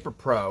is a Paper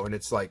Pro. And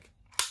it's like,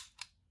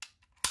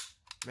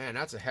 man,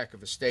 that's a heck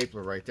of a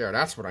stapler right there.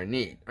 That's what I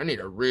need. I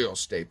need a real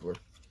stapler.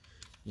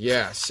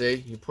 Yeah, see?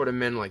 You put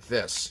them in like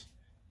this.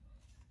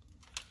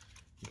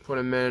 You put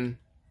them in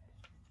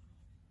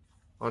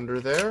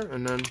under there,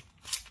 and then,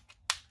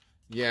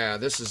 yeah,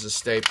 this is a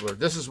stapler.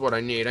 This is what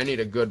I need. I need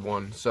a good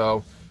one.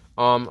 So,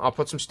 I'll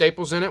put some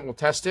staples in it. We'll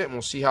test it, and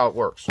we'll see how it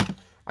works.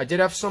 I did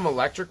have some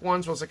electric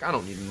ones, but I was like, I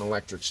don't need an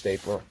electric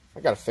stapler. I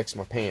gotta fix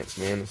my pants,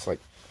 man. It's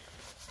like,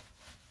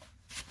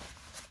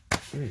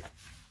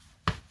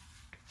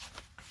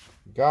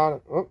 got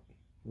it. Oh,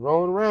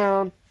 rolling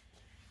around.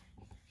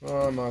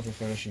 Oh, I'm not gonna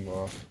finish him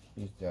off.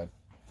 He's dead.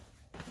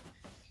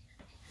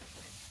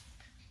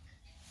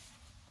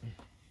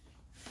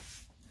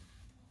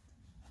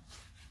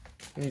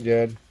 He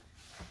did.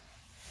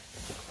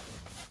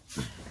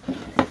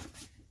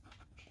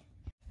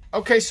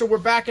 Okay, so we're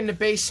back in the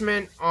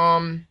basement.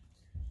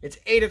 It's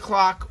 8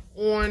 o'clock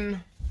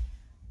on,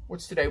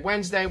 what's today?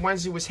 Wednesday.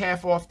 Wednesday was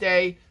half off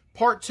day.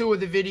 Part 2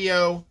 of the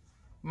video.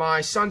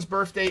 My son's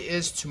birthday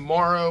is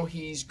tomorrow.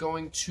 He's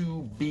going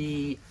to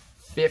be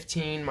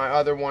 15. My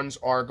other ones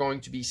are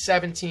going to be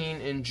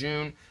 17 in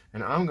June.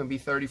 and I'm going to be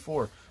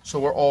 34. So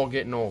we're all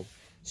getting old.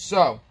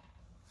 So,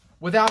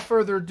 without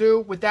further ado,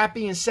 with that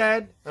being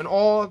said, and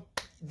all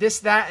this,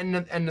 that,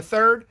 and the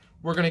third,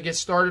 we're going to get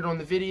started on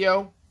the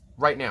video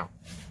right now.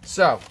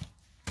 So,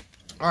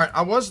 all right,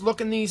 I was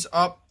looking these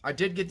up. I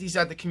did get these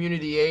at the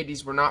community aid.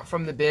 These were not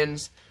from the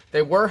bins.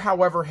 They were,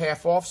 however,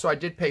 half off, so I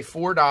did pay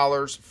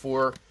 $4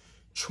 for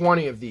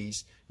 20 of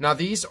these. Now,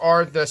 these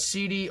are the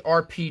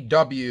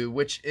CDRPW,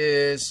 which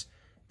is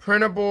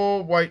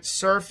printable white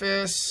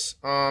surface,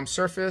 blah,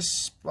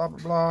 blah,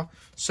 blah.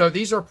 So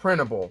these are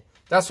printable.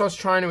 That's what I was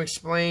trying to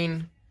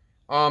explain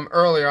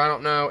earlier. I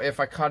don't know if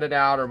I cut it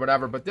out or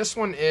whatever, but this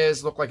one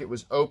looked like it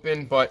was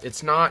open, but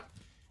it's not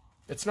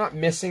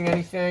missing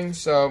anything,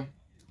 so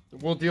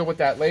we'll deal with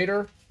that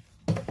later.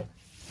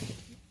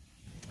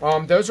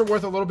 Those are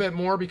worth a little bit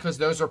more because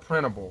those are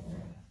printable.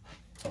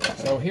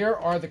 So here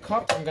are the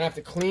cups. I'm going to have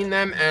to clean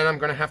them, and I'm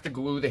going to have to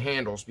glue the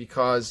handles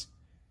because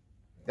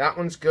that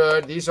one's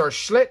good. These are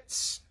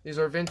Schlitz. These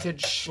are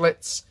vintage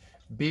Schlitz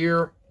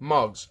beer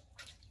mugs.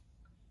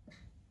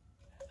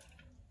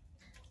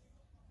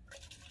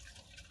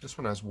 This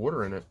one has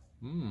water in it.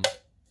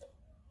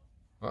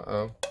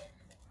 Uh-oh.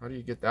 How do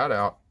you get that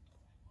out?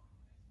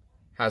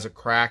 Has a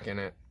crack in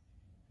it.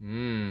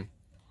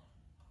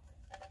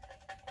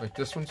 Like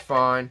this one's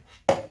fine.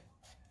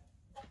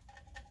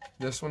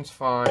 This one's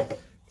fine.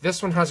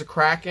 This one has a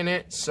crack in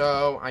it,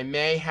 so I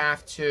may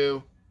have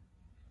to...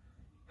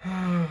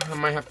 I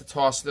might have to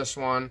toss this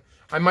one.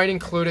 I might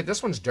include it.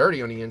 This one's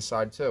dirty on the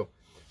inside, too.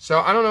 So,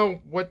 I don't know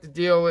what the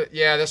deal is.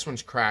 Yeah, this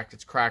one's cracked.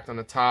 It's cracked on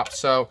the top.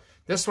 So,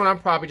 this one I'm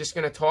probably just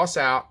going to toss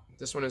out.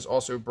 This one is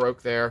also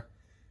broke there.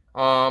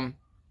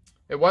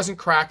 It wasn't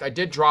cracked. I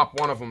did drop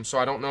one of them, so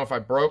I don't know if I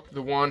broke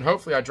the one.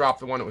 Hopefully, I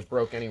dropped the one that was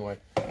broke anyway.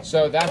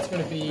 So, that's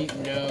going to be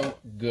no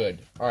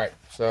good. All right,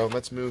 so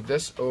let's move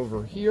this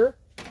over here.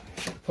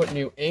 Put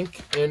new ink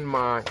in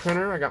my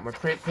printer. I got my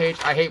print page.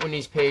 I hate when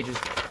these pages...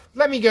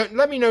 Let me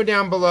know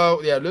down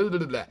below. Yeah, blah, blah,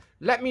 blah, blah.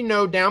 Let me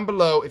know down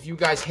below if you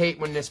guys hate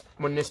when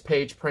this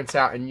page prints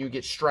out and you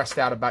get stressed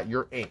out about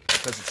your ink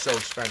because it's so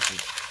expensive.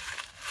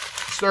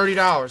 It's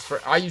 $30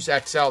 for. I use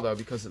XL though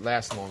because it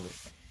lasts longer.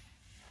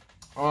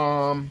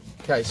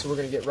 Okay, so we're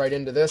gonna get right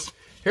into this.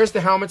 Here's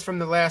the helmets from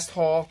the last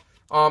haul.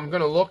 I'm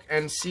gonna look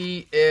and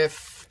see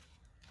if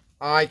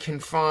I can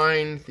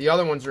find the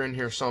other ones are in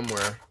here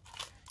somewhere.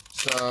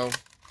 So,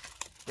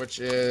 which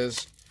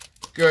is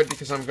good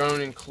because I'm going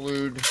to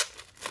include.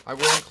 I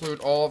will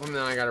include all of them,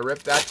 then I got to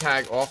rip that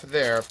tag off of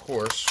there, of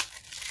course.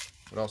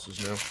 What else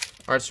is new? All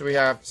right, so we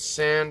have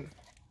San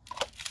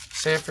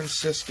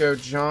Francisco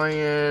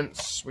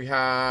Giants. We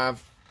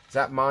have, is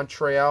that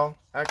Montreal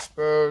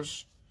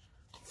Expos?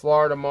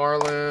 Florida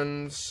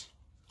Marlins.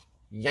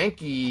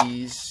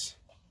 Yankees.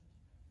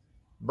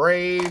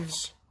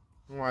 Braves.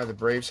 I don't know why the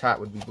Braves hat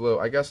would be blue.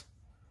 I guess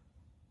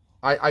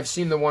I've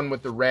seen the one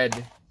with the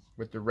red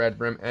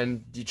brim.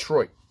 And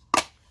Detroit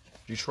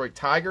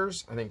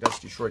Tigers. I think that's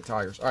Detroit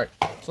Tigers. All right,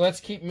 so let's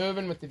keep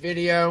moving with the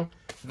video.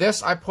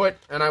 This I put,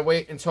 and I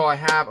wait until I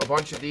have a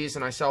bunch of these,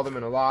 and I sell them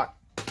in a lot.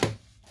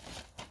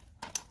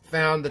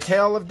 Found the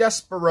Tale of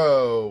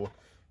Despero.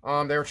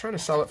 They were trying to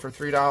sell it for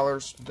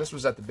 $3. This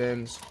was at the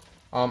bins.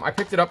 I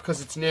picked it up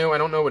because it's new. I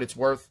don't know what it's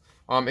worth.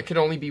 It could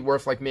only be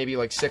worth maybe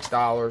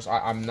 $6.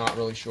 I'm not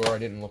really sure. I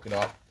didn't look it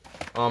up.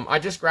 I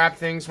just grab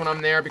things when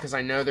I'm there because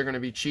I know they're going to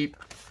be cheap.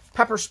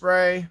 Pepper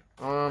spray.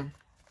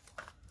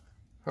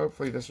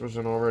 Hopefully this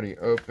wasn't already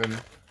open.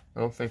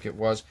 I don't think it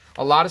was.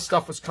 A lot of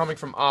stuff was coming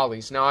from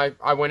Ollie's. Now,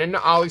 I went into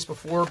Ollie's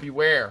before.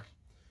 Beware.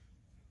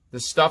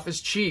 The stuff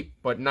is cheap,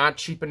 but not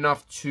cheap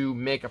enough to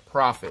make a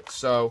profit.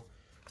 So,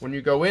 when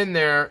you go in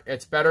there,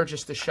 it's better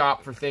just to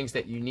shop for things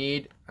that you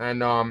need. And,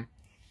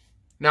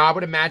 now, I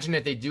would imagine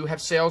that they do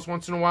have sales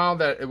once in a while,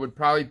 that it would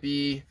probably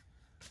be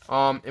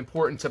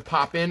important to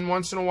pop in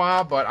once in a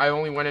while. But I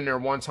only went in there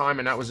one time,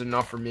 and that was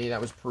enough for me.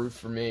 That was proof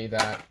for me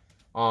that...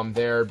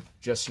 they're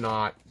just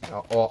not,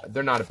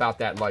 they're not about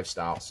that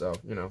lifestyle, so,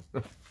 you know.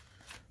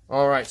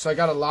 Alright, so I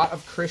got a lot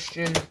of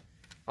Christian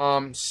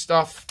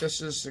stuff.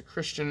 This is a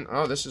Christian,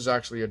 oh, this is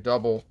actually a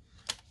double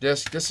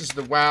disc. This is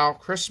the Wow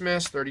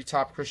Christmas, 30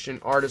 Top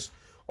Christian Artists.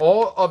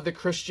 All of the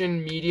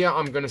Christian media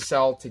I'm going to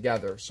sell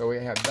together. So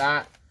we have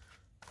that,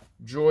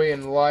 Joy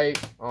and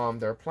Light.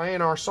 They're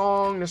playing our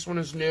song. This one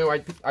is new. I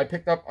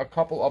picked up a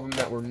couple of them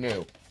that were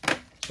new.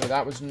 So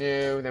that was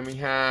new. Then we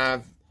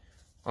have...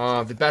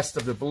 the Best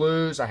of the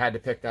Blues. I had to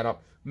pick that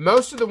up.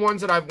 Most of the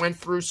ones that I've went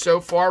through so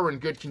far were in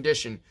good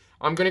condition.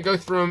 I'm going to go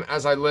through them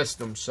as I list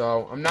them,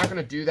 so I'm not going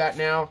to do that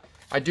now.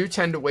 I do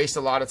tend to waste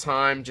a lot of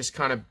time just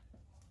kind of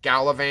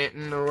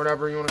gallivanting or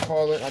whatever you want to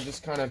call it. I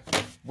just kind of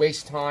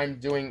waste time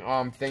doing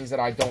things that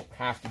I don't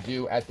have to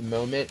do at the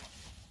moment.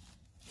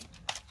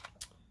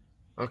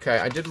 Okay,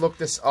 I did look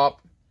this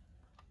up.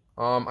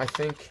 I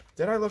think,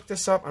 did I look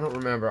this up? I don't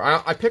remember.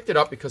 I picked it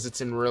up because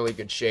it's in really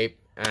good shape,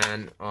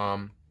 and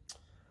I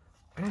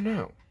don't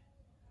know.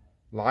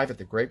 Live at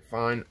the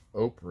Grapevine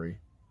Opry.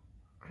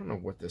 I don't know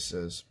what this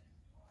is.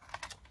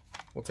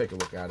 We'll take a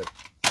look at it.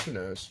 Who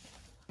knows?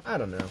 I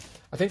don't know.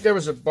 I think there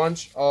was a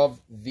bunch of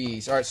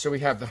these. All right, so we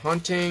have the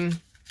hunting.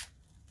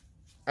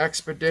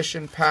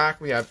 Expedition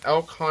Pack. We have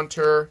Elk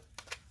Hunter.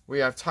 We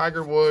have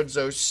Tiger Woods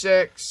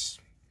 06.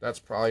 That's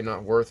probably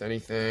not worth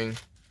anything.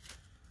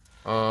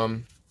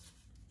 Then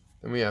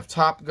we have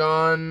Top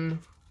Gun.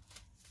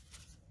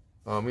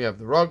 We have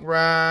the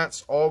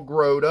Rugrats, all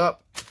growed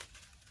up.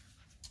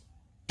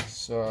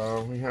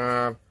 So we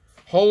have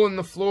Hole in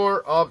the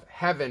Floor of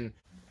Heaven.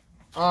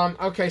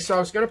 Okay, so I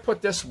was going to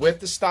put this with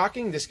the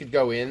stocking. This could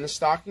go in the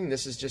stocking.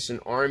 This is just an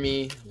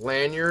Army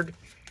lanyard,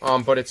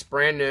 but it's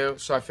brand new.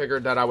 So I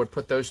figured that I would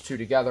put those two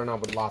together and I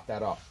would lot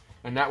that up.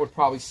 And that would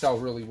probably sell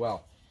really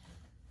well.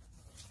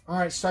 All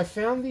right, so I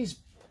found these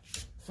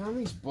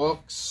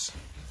books.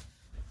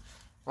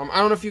 I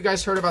don't know if you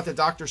guys heard about the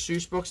Dr.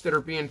 Seuss books that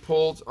are being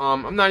pulled.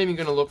 I'm not even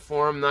going to look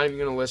for them. I'm not even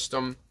going to list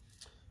them.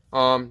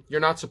 You're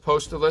not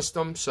supposed to list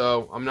them,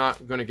 so I'm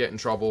not going to get in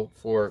trouble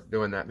for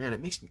doing that. Man,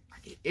 it makes me I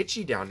get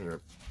itchy down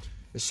here.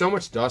 There's so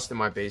much dust in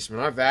my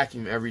basement. I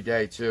vacuum every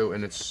day, too,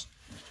 and it's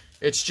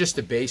just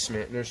a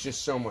basement, and there's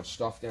just so much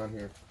stuff down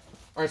here.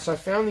 All right, so I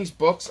found these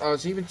books. I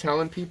was even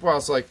telling people, I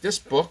was like, this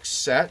book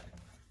set,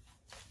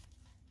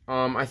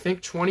 I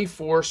think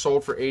 24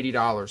 sold for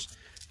 $80.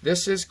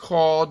 This is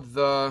called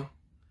the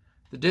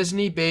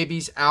Disney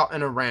Babies Out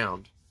and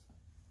Around.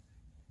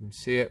 You can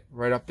see it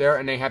right up there,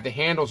 and they have the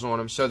handles on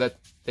them so that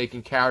they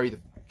can carry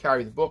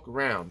the book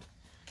around,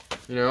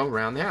 you know,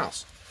 around the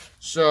house.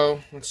 So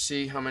let's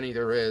see how many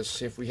there is.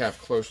 See if we have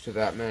close to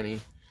that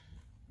many.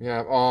 We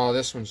have, oh,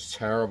 this one's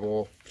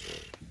terrible.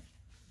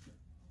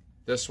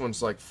 This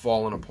one's like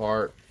falling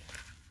apart.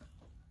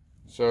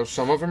 So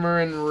some of them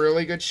are in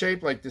really good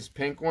shape, like this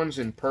pink one's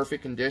in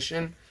perfect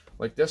condition.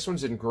 Like this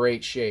one's in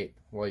great shape.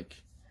 Like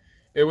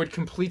it would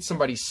complete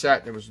somebody's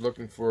set that was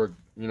looking for,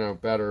 you know,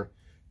 better.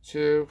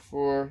 2,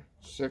 4,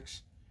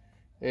 6,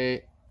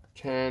 8,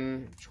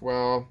 10,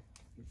 12,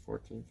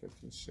 14,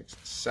 15, 16,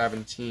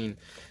 17.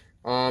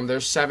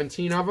 There's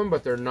 17 of them,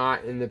 but they're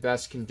not in the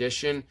best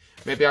condition.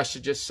 Maybe I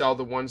should just sell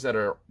the ones that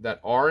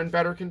are in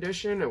better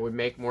condition. It would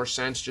make more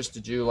sense just to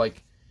do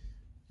like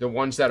the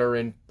ones that are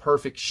in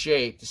perfect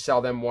shape, to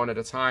sell them one at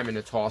a time and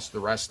to toss the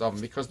rest of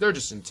them, because they're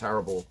just in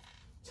terrible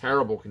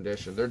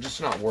condition. They're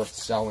just not worth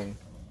selling.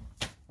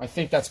 I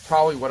think that's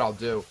probably what I'll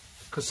do,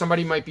 because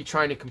somebody might be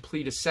trying to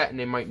complete a set and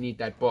they might need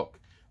that book.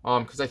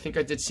 Because I think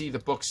I did see the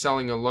book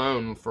selling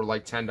alone for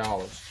like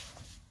 $10.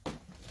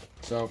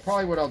 So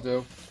probably what I'll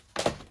do.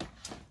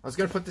 I was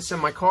going to put this in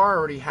my car. I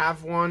already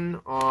have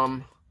one.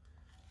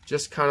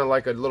 Just kind of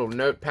like a little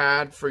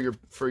notepad for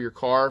your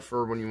car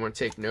for when you want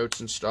to take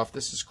notes and stuff.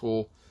 This is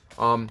cool.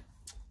 I wonder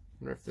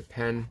if the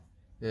pen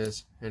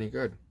is any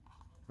good.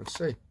 Let's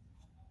see.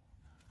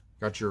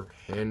 Got your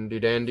handy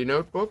dandy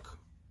notebook.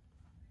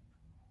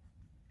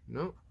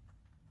 No,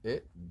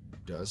 it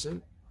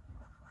doesn't.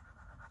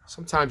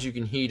 Sometimes you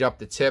can heat up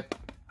the tip.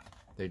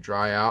 They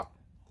dry out.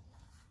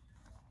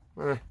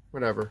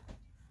 Whatever.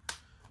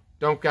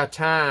 Don't got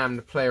time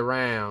to play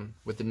around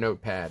with the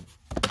notepad.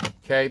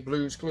 Okay,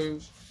 Blues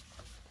Clues.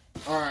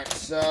 Alright,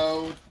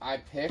 so I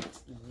picked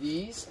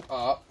these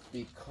up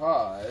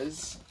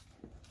because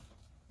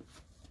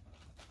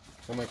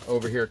I'm like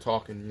over here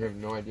talking. You have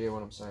no idea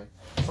what I'm saying.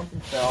 Something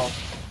fell.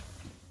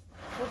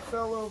 What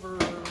fell over?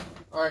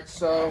 Alright,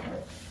 so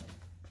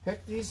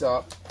picked these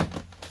up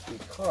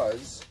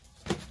because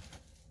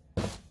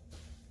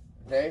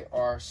they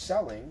are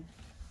selling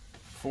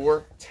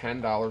for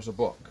 $10 a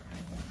book.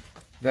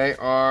 They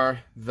are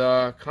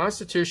the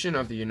Constitution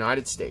of the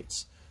United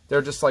States.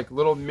 They're just like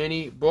little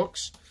mini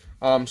books.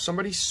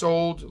 Somebody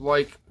sold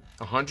like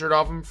 100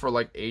 of them for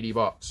like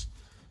 $80.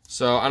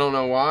 So I don't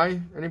know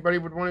why anybody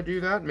would want to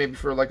do that. Maybe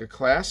for like a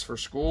class for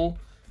school.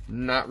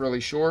 Not really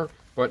sure.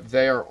 But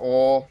they are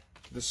all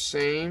the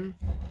same.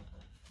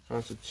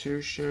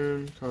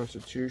 Constitution.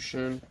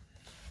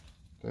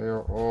 They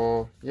are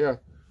all, yeah,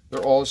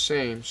 they're all the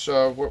same.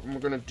 So what we're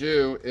going to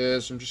do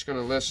is I'm just going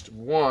to list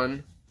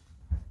one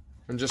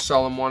and just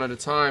sell them one at a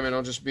time, and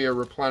it'll just be a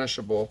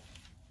replenishable,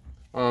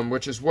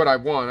 which is what I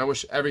want. I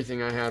wish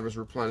everything I had was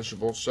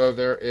replenishable. So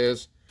there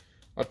is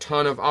a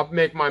ton of, I'll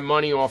make my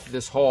money off of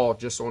this haul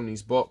just on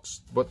these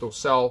books, but they'll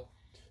sell,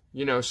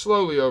 you know,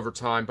 slowly over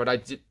time.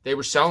 But they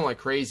were selling like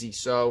crazy,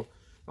 so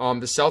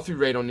the sell-through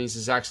rate on these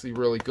is actually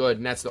really good,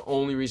 and that's the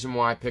only reason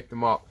why I picked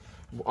them up.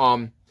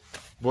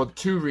 Well,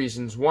 two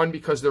reasons. One,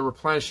 because they're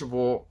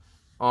replenishable,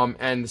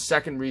 and the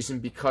second reason,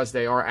 because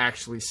they are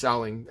actually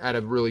selling at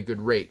a really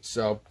good rate.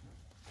 So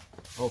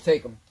I'll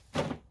take them.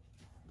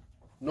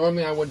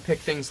 Normally I wouldn't pick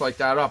things like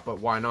that up, but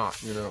why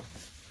not, you know?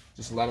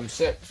 Just let them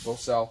sit. They'll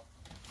sell.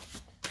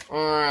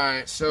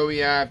 Alright, so we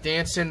have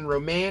Dancing and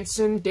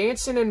Romancing in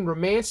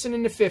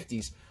the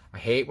 50s. I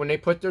hate when they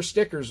put their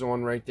stickers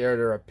on right there.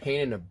 They're a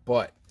pain in the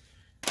butt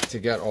to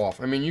get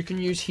off. I mean, you can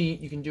use heat.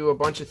 You can do a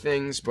bunch of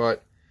things,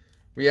 but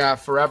we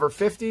have Forever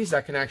 50s.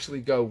 That can actually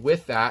go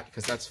with that,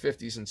 because that's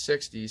 50s and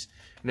 60s.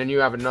 And then you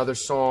have another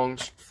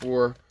songs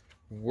for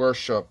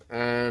worship.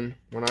 And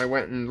when I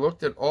went and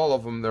looked at all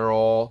of them, they're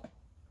all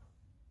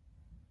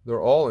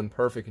in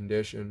perfect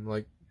condition.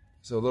 Like,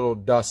 there's a little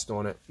dust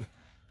on it.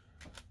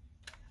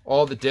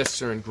 All the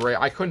discs are in great.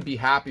 I couldn't be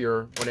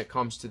happier when it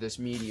comes to this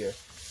media.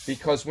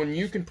 Because when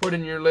you can put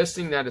in your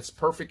listing that it's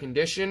perfect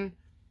condition,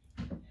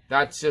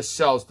 that just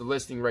sells the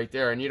listing right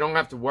there. And you don't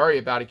have to worry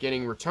about it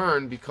getting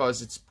returned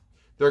because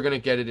they're going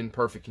to get it in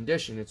perfect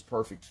condition. It's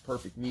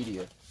perfect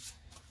media.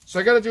 So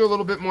I got to do a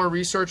little bit more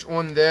research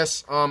on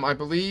this. I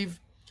believe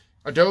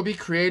Adobe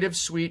Creative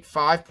Suite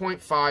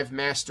 5.5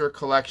 Master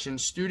Collection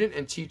Student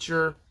and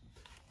Teacher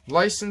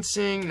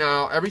Licensing.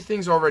 Now,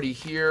 everything's already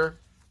here.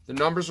 The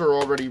numbers are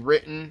already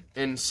written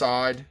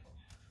inside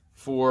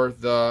for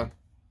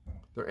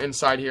they're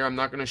inside here. I'm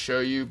not going to show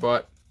you,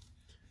 but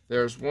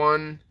there's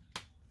one,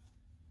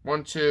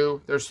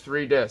 two, there's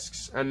 3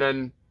 discs. And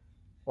then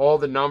all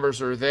the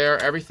numbers are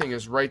there. Everything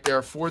is right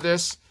there for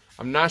this.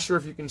 I'm not sure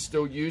if you can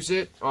still use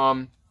it.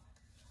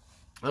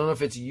 I don't know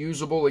if it's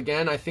usable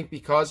again. I think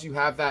because you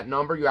have that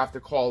number, you have to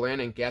call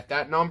in and get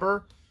that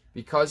number.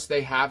 Because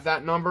they have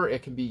that number,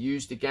 it can be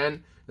used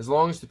again. As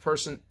long as the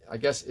person, I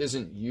guess,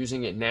 isn't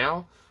using it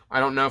now. I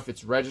don't know if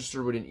it's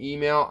registered with an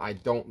email. I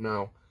don't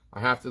know.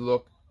 I have to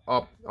look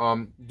up,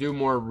 do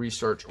more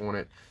research on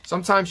it.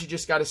 Sometimes you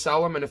just got to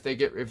sell them, and if it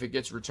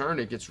gets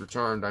returned, it gets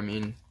returned. I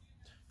mean,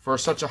 for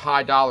such a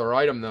high dollar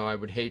item, though, I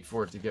would hate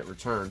for it to get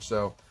returned.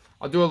 So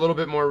I'll do a little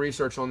bit more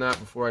research on that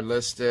before I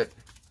list it.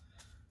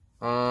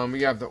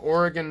 We have the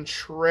Oregon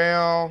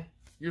Trail.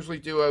 Usually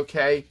do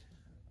okay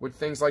with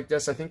things like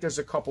this. I think there's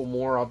a couple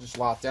more. I'll just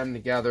lot them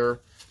together,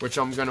 which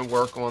I'm going to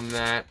work on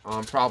that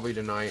probably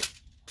tonight.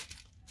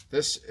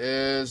 This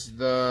is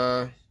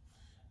the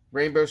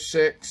Rainbow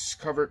Six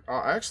covered.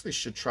 I actually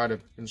should try to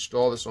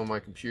install this on my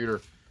computer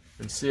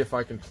and see if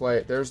I can play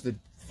it. There's the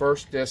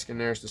first disc and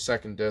there's the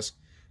second disc,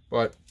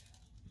 but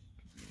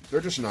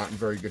they're just not in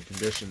very good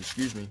condition.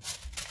 Excuse me.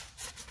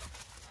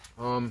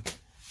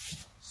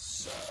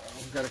 So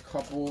we've got a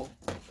couple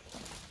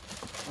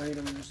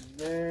items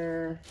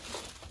there.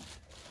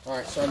 All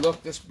right, so I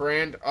looked this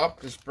brand up.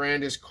 This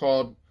brand is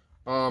called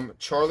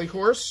Charlie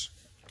Horse.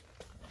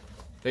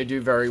 They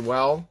do very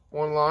well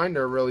online.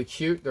 They're really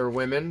cute. They're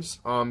women's.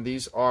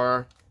 These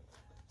are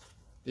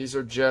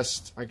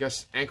just, I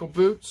guess, ankle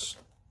boots.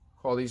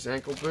 Call these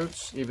ankle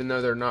boots, even though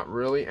they're not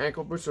really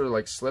ankle boots. They're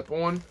like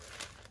slip-on.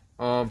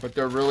 But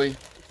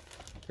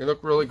they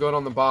look really good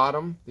on the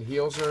bottom. The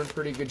heels are in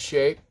pretty good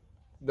shape.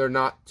 They're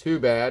not too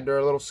bad. They're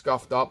a little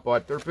scuffed up,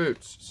 but they're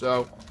boots.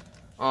 So,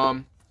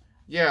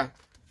 yeah.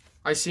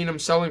 I seen them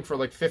selling for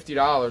like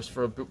 $50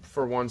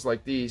 for ones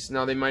like these.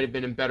 Now, they might have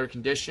been in better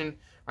condition.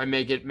 I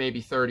may get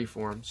maybe $30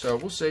 for them. So,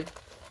 we'll see.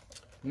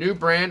 New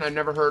brand. I've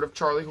never heard of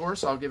Charlie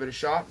Horse. I'll give it a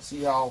shot and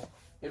see how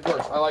it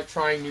works. I like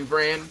trying new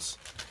brands.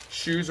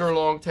 Shoes are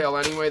long tail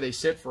anyway. They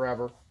sit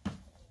forever.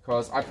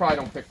 Because I probably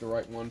don't pick the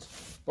right ones.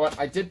 But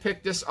I did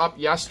pick this up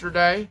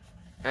yesterday,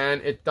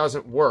 and it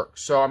doesn't work.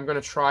 So I'm going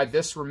to try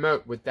this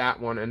remote with that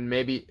one, and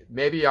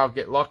maybe I'll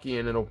get lucky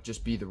and it'll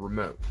just be the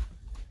remote.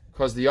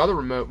 Because the other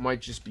remote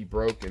might just be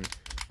broken.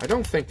 I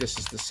don't think this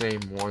is the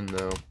same one,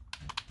 though.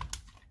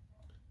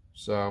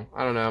 So,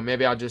 I don't know.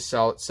 Maybe I'll just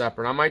sell it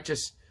separate. I might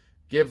just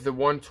give the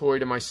one toy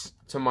to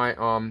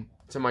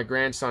my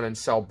grandson and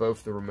sell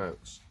both the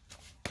remotes.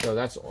 So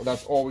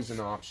that's always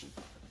an option.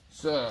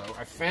 So,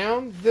 I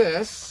found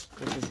this,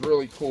 which is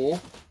really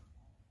cool.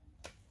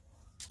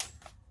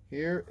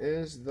 Here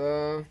is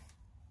the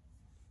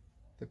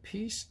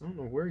piece. I don't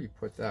know where you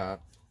put that.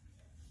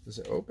 Does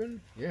it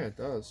open? Yeah, it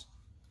does.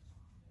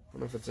 I don't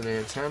know if it's an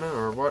antenna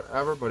or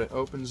whatever, but it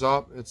opens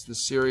up. It's the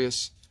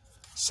Sirius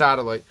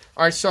satellite.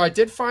 All right, so I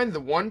did find the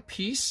one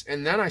piece,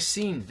 and then I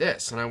seen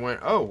this, and I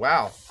went, oh,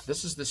 wow.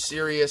 This is the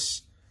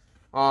Sirius,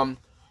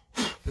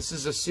 this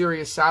is a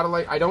Sirius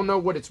satellite. I don't know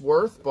what it's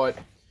worth, but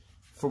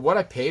for what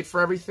I paid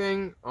for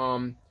everything,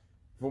 for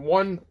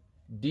one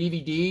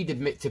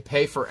DVD to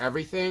pay for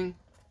everything,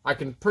 I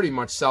can pretty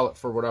much sell it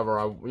for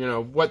whatever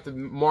what the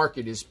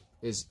market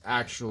is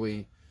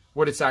actually,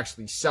 what it's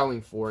actually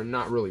selling for, and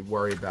not really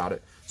worry about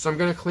it. So I'm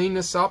going to clean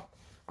this up.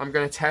 I'm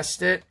going to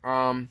test it.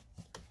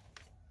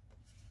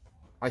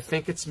 I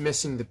think it's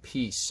missing the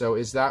piece. So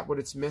is that what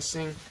it's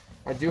missing?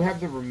 I do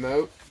have the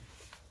remote.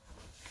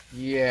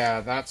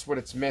 Yeah, that's what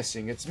it's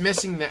missing. It's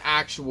missing the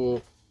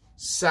actual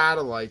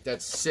satellite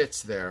that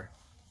sits there.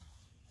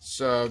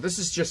 So this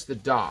is just the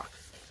dock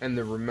and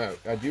the remote.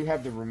 I do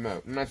have the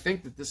remote. And I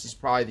think that this is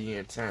probably the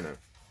antenna.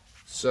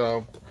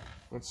 So,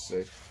 let's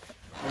see.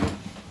 Let me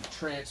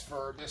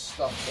transfer this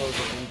stuff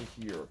over into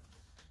here.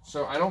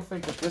 So, I don't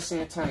think that this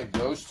antenna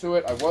goes to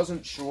it. I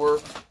wasn't sure,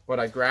 but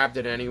I grabbed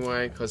it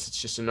anyway because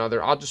it's just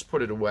another. I'll just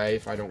put it away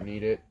if I don't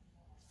need it.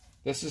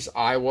 This is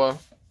Iowa.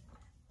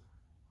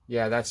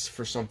 Yeah, that's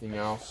for something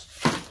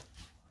else.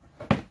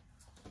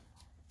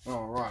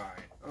 Alright.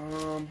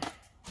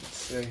 Let's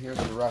see. Here's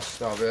the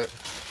rest of it.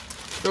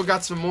 Still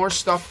got some more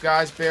stuff,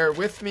 guys. Bear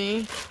with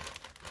me.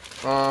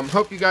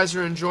 Hope you guys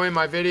are enjoying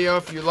my video.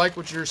 If you like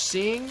what you're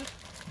seeing,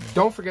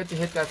 don't forget to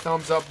hit that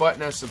thumbs up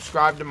button and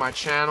subscribe to my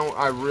channel.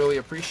 I really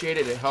appreciate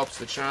it. It helps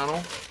the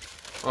channel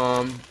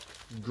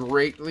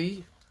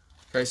greatly.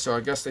 Okay, so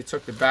I guess they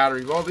took the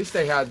battery. Well, at least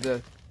they had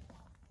the,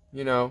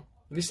 at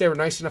least they were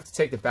nice enough to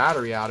take the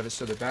battery out of it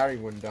so the battery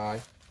wouldn't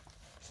die.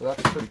 So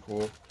that's pretty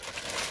cool.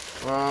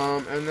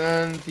 And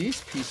then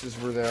these pieces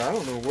were there. I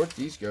don't know what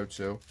these go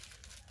to.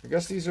 I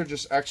guess these are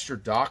just extra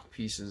dock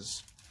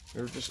pieces.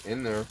 They were just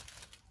in there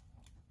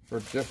for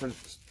different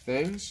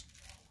things.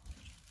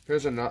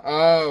 Here's another.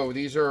 Oh,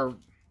 these are.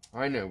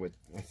 I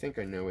think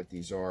I know what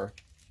these are.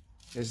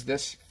 Is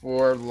this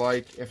for,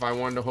 like, if I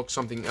wanted to hook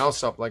something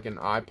else up, like an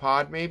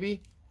iPod,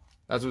 maybe?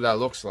 That's what that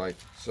looks like.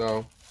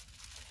 So,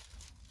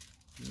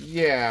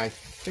 yeah, I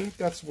think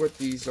that's what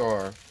these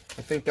are.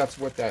 I think that's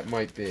what that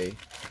might be.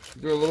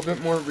 Do a little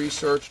bit more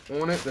research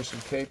on it. There's some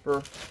paper.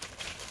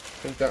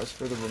 I think that was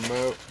for the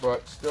remote,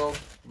 but still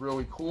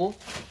really cool.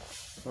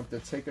 I'll have to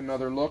take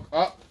another look.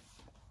 Oh,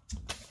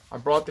 I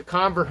brought the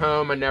Convert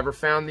home. I never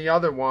found the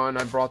other one.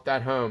 I brought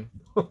that home.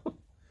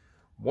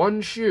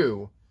 One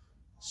shoe.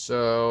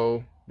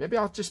 So maybe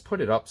I'll just put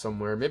it up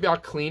somewhere. Maybe I'll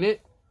clean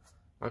it.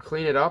 I'll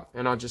clean it up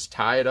and I'll just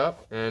tie it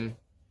up and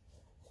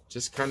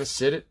just kind of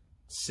sit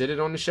it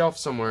on the shelf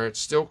somewhere. It's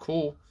still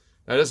cool.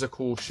 That is a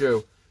cool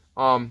shoe.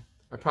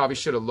 I probably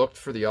should have looked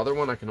for the other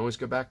one. I can always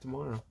go back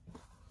tomorrow.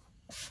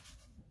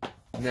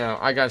 Now,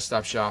 I got to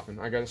stop shopping.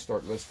 I got to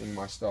start listing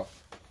my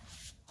stuff.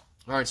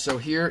 All right, so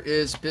here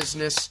is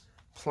Business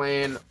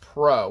Plan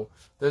Pro.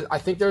 I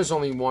think there's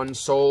only one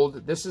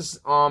sold. This is,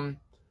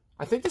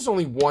 I think there's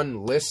only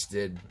one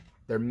listed.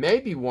 There may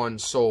be one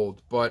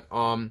sold, but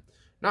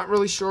not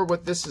really sure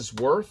what this is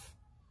worth,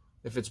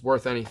 if it's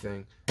worth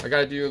anything. I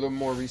got to do a little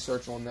more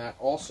research on that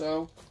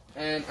also.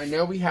 And I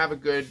know we have a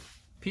good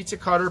pizza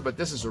cutter, but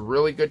this is a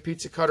really good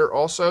pizza cutter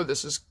also.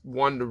 This is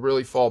one to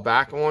really fall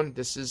back on.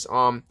 This is,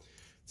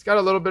 it's got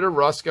a little bit of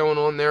rust going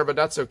on there, but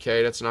that's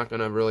okay. That's not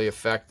going to really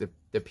affect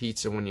the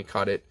pizza when you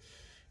cut it.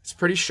 It's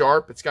pretty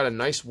sharp. It's got a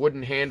nice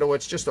wooden handle.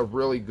 It's just a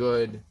really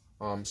good,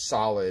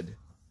 solid,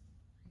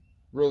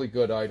 really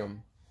good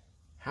item.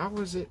 How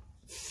is it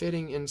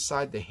fitting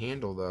inside the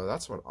handle, though?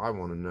 That's what I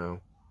want to know.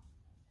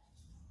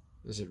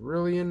 Is it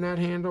really in that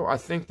handle? I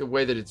think the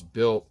way that it's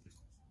built,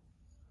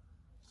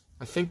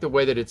 I think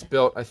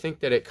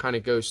that it kind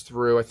of goes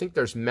through. I think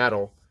there's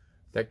metal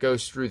that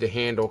goes through the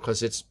handle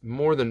because it's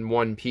more than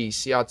one piece.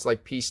 See how it's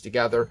like pieced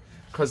together?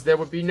 Because there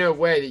would be no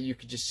way that you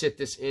could just sit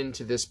this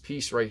into this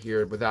piece right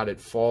here without it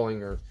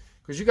falling, or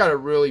because you got to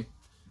really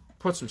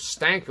put some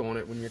stank on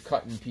it when you're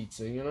cutting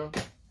pizza, you know?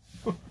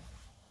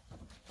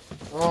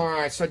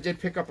 Alright, so I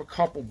did pick up a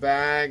couple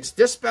bags.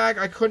 This bag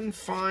I couldn't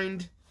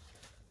find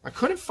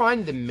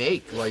the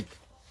make. Like,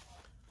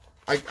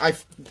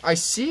 I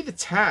see the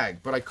tag,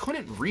 but I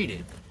couldn't read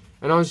it.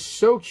 And I was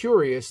so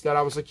curious that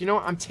I was like, you know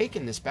what, I'm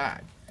taking this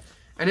bag.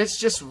 And it's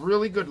just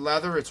really good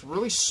leather. It's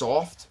really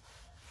soft.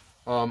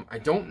 I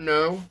don't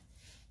know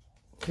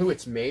who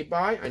it's made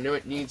by. I know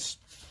it needs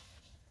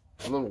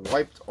a little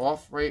wiped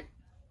off right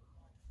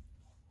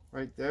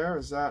there.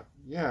 Is that,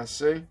 yeah,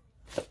 see?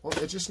 Well,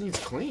 it just needs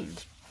cleaned.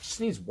 It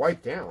just needs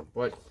wiped down.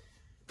 But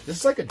this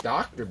is like a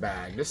doctor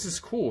bag. This is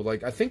cool.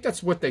 Like, I think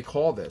that's what they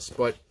call this.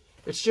 But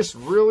it's just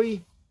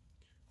really,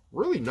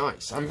 really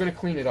nice. I'm going to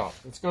clean it up.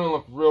 It's going to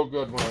look real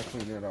good when I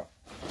clean it up.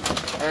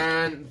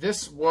 And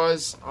this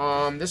was a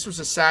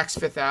Saks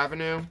Fifth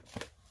Avenue.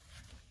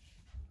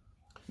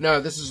 No,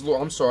 this is,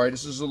 I'm sorry,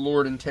 this is a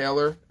Lord &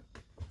 Taylor.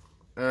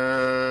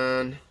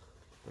 And,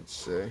 let's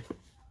see.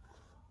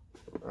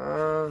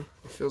 It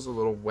feels a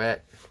little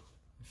wet.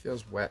 It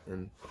feels wet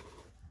in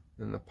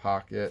the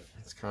pocket.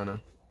 It's kind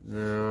of,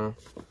 no.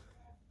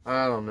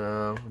 I don't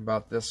know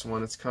about this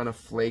one. It's kind of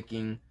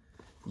flaking.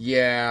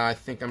 Yeah, I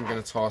think I'm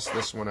going to toss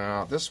this one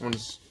out. This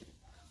one's,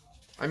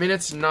 I mean,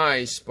 it's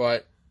nice,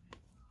 but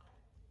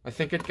I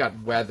think it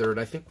got weathered.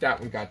 I think that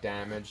one got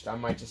damaged. I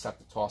might just have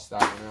to toss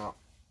that one out.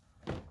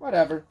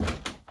 Whatever.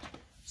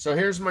 So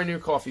here's my new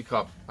coffee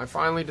cup. I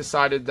finally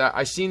decided that,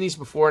 I seen these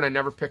before and I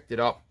never picked it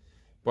up,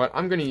 but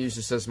I'm going to use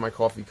this as my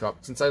coffee cup.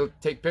 Since I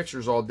take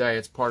pictures all day,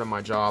 it's part of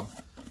my job.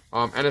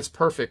 And it's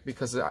perfect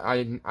because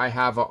I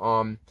have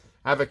a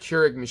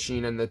Keurig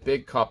machine, and the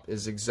big cup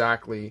is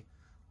exactly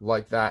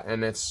like that.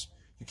 And it's,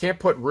 you can't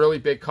put really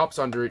big cups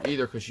under it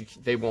either because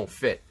they won't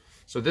fit.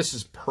 So this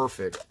is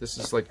perfect. This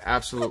is like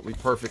absolutely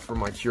perfect for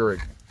my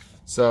Keurig.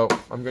 So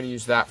I'm going to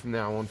use that from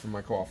now on for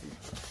my coffee.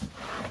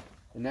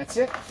 And that's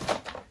it.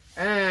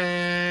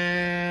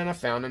 And I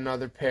found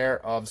another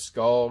pair of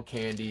Skull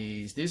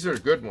candies. These are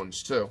good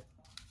ones too.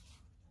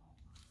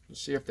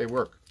 Let's see if they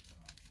work.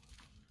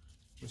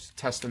 Let's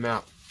test them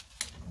out.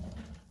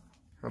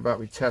 How about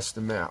we test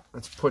them out?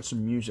 Let's put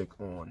some music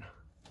on.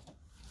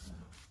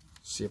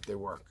 See if they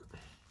work.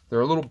 They're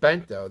a little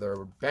bent though. They're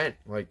bent,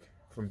 like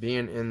from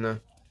being in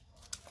the,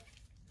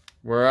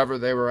 wherever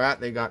they were at,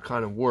 they got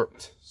kind of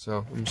warped.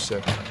 So let me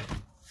see.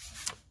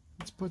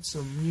 Let's put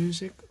some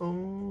music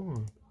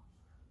on.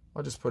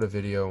 I'll just put a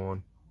video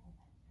on.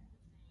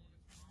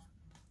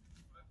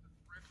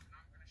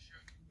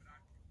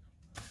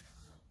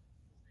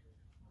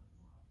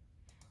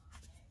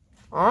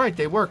 Alright,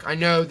 they work. I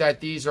know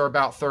that these are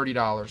about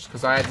 $30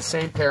 because I had the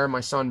same pair and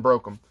my son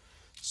broke them.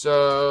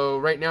 So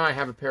right now I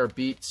have a pair of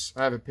Beats.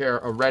 I have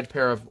a red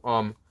pair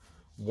of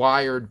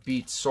wired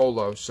Beats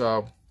Solo.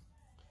 So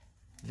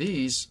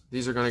these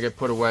are going to get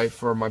put away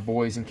for my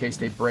boys in case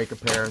they break a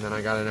pair, and then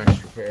I got an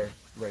extra pair.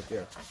 right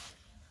there.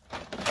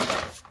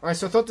 Alright,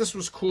 so I thought this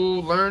was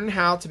cool. Learn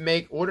how to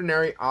make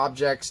ordinary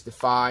objects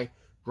defy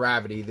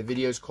gravity. The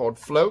video is called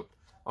Float.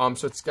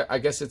 So it's, I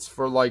guess it's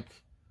for like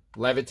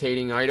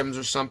levitating items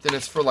or something.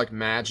 It's for like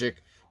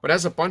magic. But it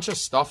has a bunch of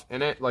stuff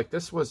in it. Like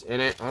this was in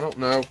it. I don't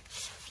know.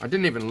 I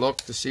didn't even look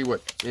to see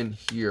what's in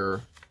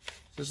here.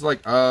 This is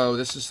like, oh,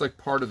 this is like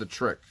part of the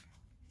trick.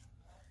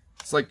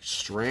 It's like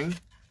string.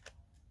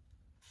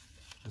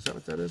 Is that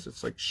what that is?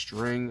 It's like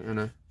string and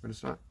a, but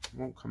it's not, it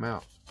won't come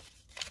out.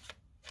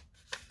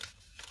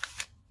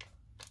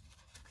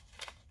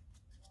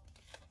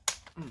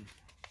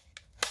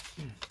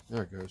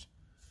 There it goes.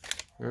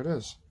 There it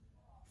is.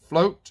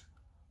 Float.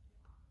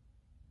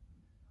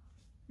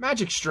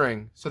 Magic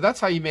string. So that's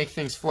how you make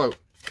things float.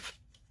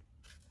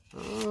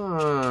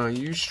 Ah,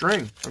 use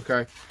string.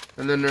 Okay.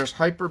 And then there's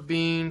hyper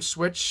beam,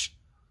 switch,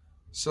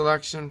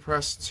 selection,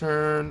 press,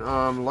 turn,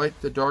 light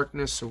the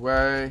darkness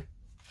away.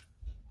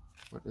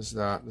 What is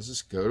that? Does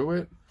this go to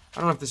it? I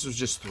don't know if this was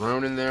just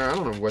thrown in there. I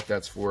don't know what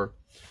that's for.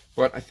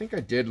 But I think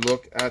I did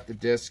look at the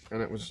disc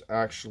and it was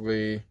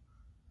actually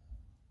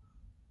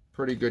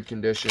pretty good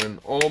condition.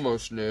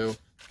 Almost new.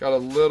 Got a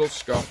little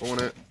scuff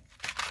on it.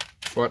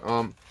 But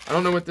I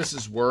don't know what this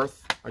is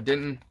worth.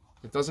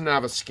 It doesn't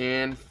have a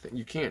scan.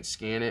 You can't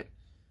scan it.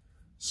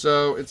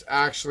 So it's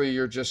actually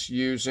you're just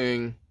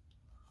using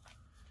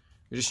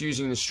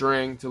the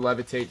string to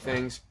levitate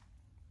things.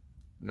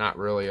 Not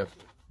really a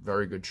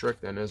very good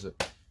trick then, is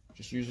it?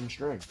 Just using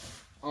string.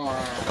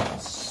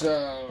 Alright,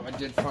 so I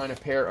did find a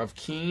pair of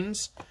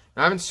Keens.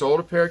 I haven't sold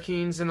a pair of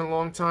Keens in a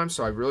long time,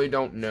 so I really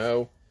don't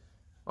know.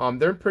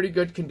 They're in pretty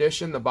good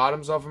condition. The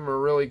bottoms of them are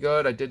really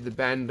good. I did the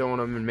bend on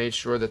them and made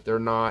sure that they're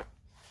not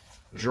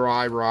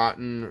dry,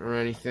 rotten, or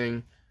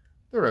anything.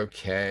 They're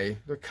okay.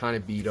 They're kind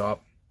of beat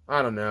up.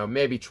 I don't know,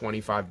 maybe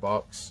 25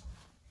 bucks.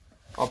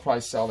 I'll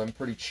probably sell them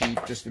pretty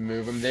cheap just to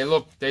move them. They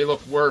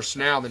look worse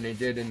now than they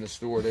did in the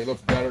store. They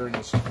look better in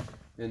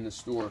the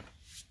store.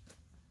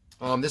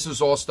 This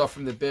is all stuff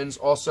from the bins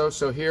also.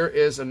 So here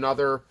is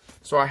another.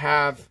 So I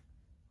have,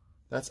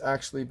 that's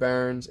actually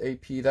Barron's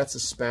AP. That's a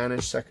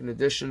Spanish 2nd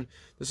edition.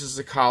 This is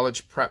a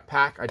college prep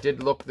pack. I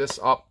did look this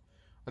up.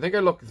 I think I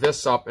looked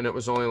this up and it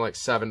was only like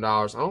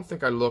 $7. I don't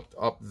think I looked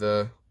up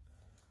I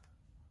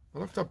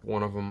looked up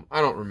one of them.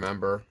 I don't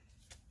remember.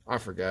 I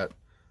forget.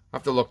 I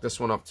have to look this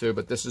one up too,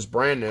 but this is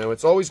brand new.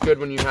 It's always good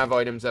when you have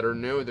items that are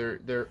new.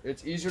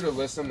 It's easier to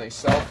list them. They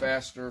sell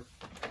faster.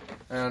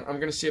 And I'm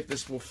going to see if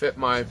this will fit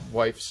my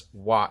wife's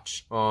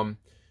watch.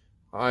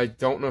 I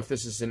don't know if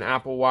this is an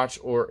Apple Watch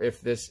or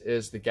if this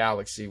is the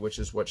Galaxy, which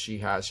is what she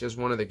has. She has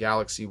one of the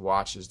Galaxy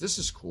watches. This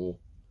is cool.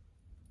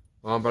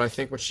 But I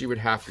think what she would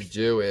have to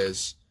do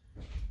is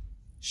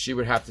she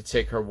would have to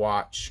take her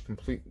watch,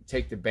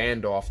 take the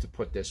band off to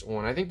put this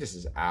on. I think this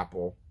is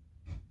Apple.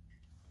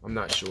 I'm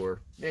not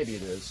sure. Maybe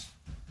it is.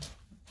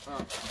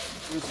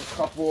 There's a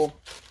couple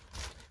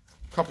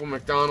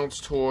McDonald's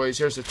toys.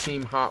 Here's a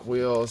Team Hot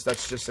Wheels.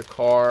 That's just a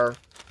car.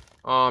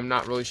 I'm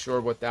not really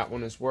sure what that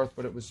one is worth,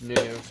 but it was new,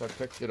 so I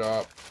picked it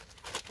up.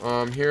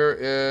 Here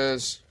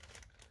is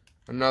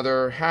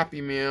another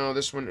Happy Meal.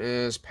 This one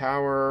is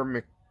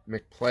Power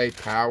McPlay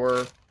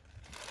Power.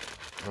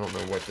 I don't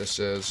know what this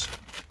is.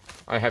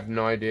 I have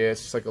no idea.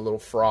 It's just like a little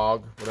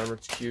frog, whatever.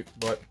 It's cute,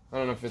 but I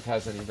don't know if it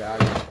has any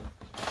value.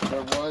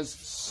 There was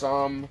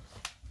some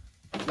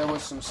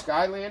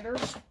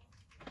Skylanders,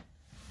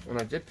 and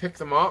I did pick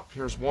them up.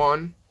 Here's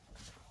one.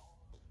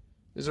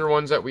 These are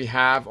ones that we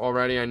have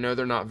already. I know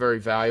they're not very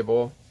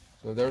valuable,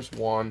 so there's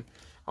one.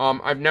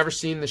 I've never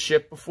seen the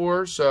ship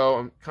before, so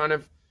I'm kind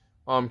of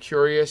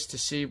curious to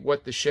see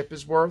what the ship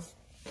is worth.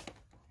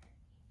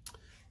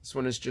 This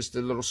one is just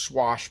a little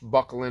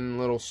swashbuckling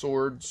little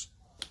swords.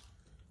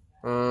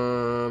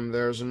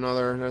 There's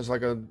another. There's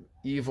like a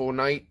evil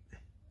knight.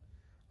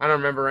 I don't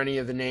remember any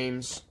of the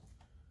names.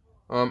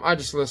 I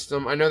just list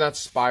them. I know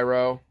that's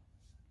Spyro.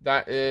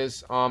 That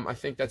is, I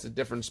think that's a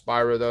different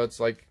Spyro, though. It's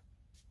like,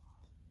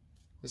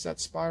 is that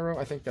Spyro?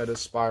 I think that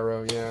is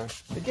Spyro, yeah.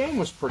 The game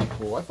was pretty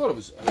cool. I thought it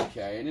was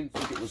okay. I didn't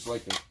think it was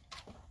like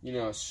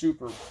a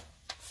super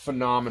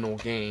phenomenal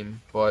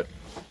game, but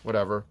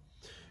whatever.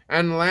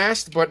 And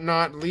last but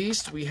not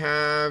least, we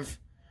have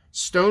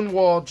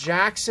Stonewall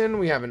Jackson.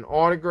 We have an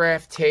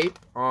autograph tape.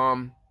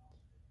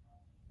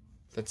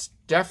 That's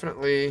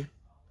definitely,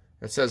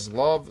 it says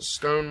Love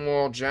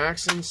Stonewall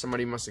Jackson.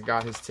 Somebody must have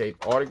got his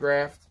tape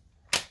autographed.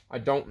 I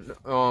don't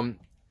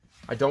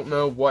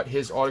know what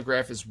his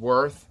autograph is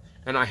worth,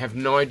 and I have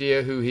no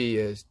idea who he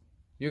is.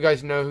 You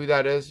guys know who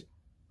that is?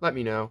 Let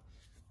me know.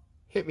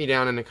 Hit me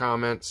down in the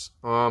comments.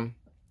 I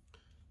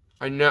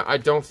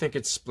don't think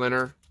it's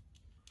Splinter.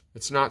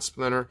 It's not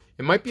Splinter.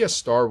 It might be a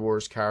Star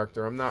Wars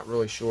character. I'm not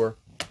really sure.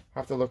 I'll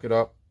have to look it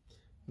up.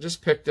 I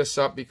just picked this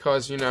up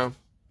because, you know,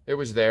 it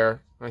was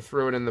there. I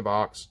threw it in the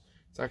box.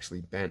 It's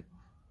actually bent.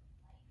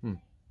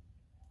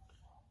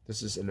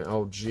 This is an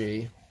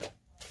LG.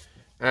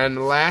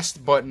 And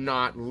last but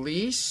not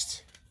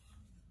least,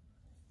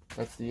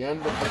 that's the end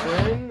of the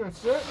thing.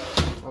 That's it.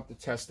 I'll have to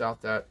test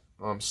out that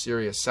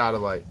Sirius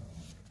satellite.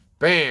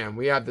 Bam!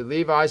 We have the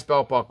Levi's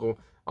belt buckle.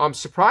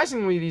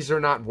 Surprisingly, these are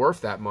not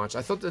worth that much.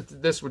 I thought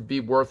that this would be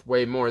worth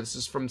way more. This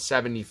is from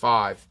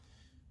 75.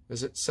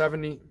 Is it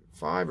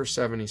 75 or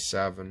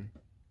 77?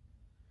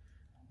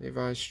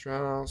 Levi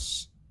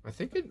Strauss. I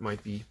think it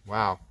might be.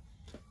 Wow.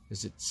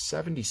 Is it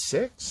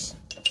 76?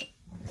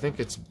 I think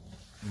it's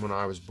when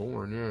I was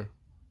born, yeah.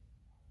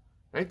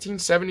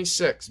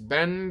 1976.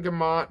 Ben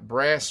Gamot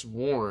Brass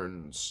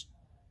Warns.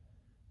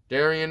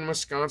 Darien,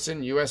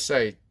 Wisconsin,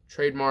 USA.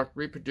 Trademark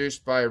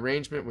reproduced by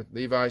arrangement with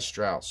Levi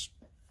Strauss.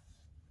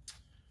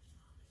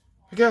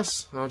 I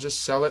guess I'll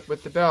just sell it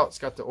with the belt. It's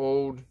got the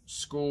old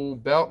school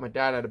belt. My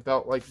dad had a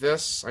belt like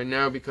this. I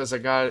know because I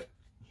got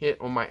hit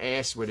on my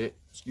ass with it.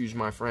 Excuse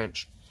my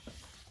French.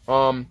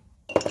 So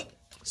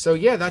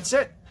yeah, that's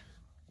it.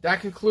 That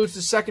concludes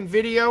the second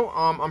video.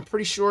 I'm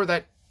pretty sure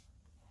that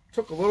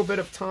took a little bit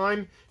of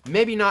time.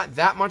 Maybe not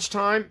that much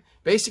time.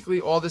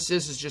 Basically, all this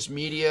is just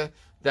media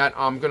that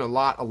I'm going to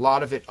lot a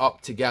lot of it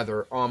up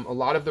together. A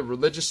lot of the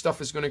religious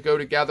stuff is going to go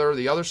together.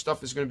 The other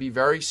stuff is going to be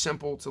very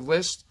simple to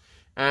list.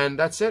 And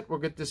that's it. We'll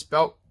get this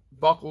belt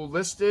buckle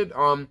listed.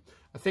 I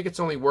think it's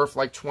only worth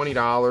like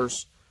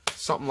 $20.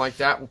 Something like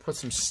that. We'll put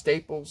some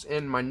staples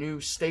in my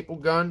new staple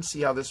gun.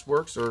 See how this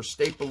works. Or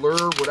stapler,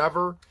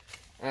 whatever.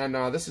 And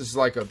this is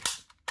like a...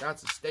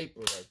 That's a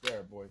stapler right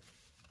there, boy.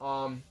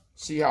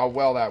 See how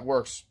well that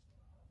works.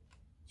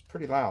 It's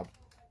pretty loud.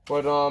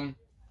 But,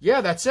 yeah,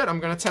 that's it. I'm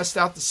going to test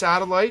out the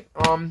satellite.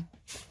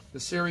 The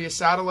Sirius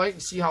satellite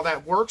and see how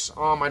that works.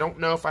 I don't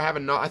know if I have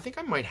enough. I think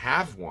I might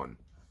have one.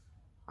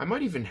 I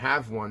might even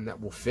have one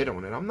that will fit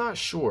on it. I'm not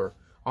sure.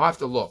 I'll have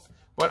to look.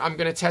 But I'm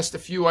going to test a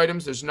few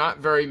items. There's not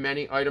very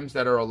many items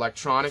that are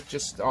electronic.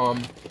 Just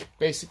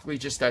basically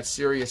just that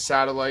Sirius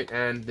satellite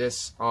and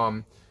this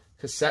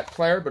cassette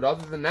player. But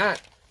other than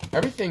that,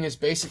 everything is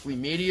basically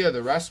media.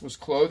 The rest was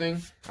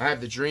clothing. I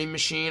have the Dream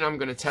Machine. I'm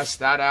going to test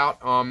that out.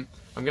 I'm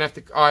going to have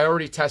to... I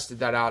already tested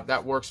that out.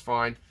 That works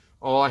fine.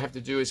 All I have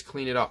to do is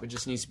clean it up. It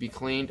just needs to be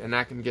cleaned, and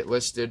that can get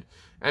listed.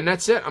 And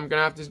that's it. I'm going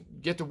to have to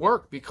get to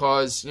work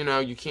because, you know,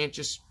 you can't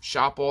just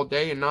shop all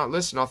day and not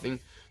list nothing.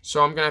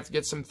 So I'm going to have to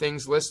get some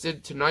things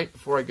listed tonight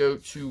before I go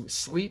to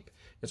sleep.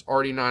 It's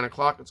already 9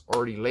 o'clock. It's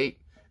already late,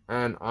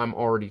 and I'm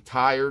already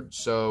tired.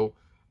 So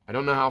I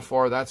don't know how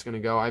far that's going to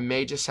go. I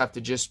may just have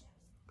to just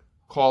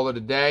call it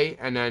a day,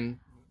 and then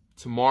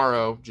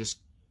tomorrow just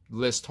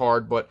list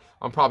hard. But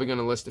I'm probably going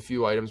to list a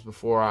few items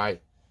before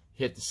I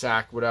hit the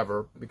sack,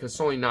 whatever, because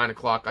it's only 9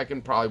 o'clock. I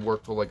can probably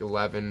work till like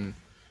 11,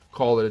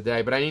 call it a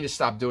day. But I need to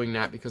stop doing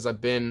that because I've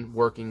been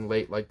working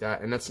late like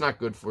that, and that's not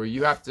good for you.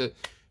 You have to,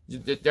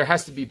 there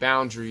has to be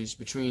boundaries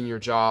between your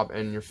job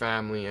and your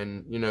family,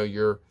 and you know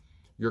your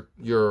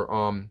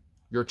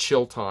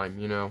chill time,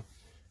 you know.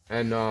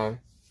 And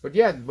but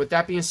yeah, with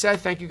that being said,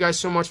 thank you guys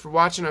so much for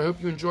watching. I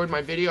hope you enjoyed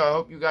my video. I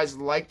hope you guys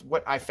liked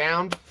what I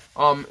found.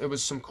 It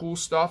was some cool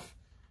stuff.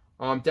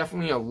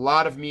 Definitely a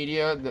lot of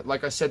media.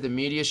 Like I said, the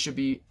media should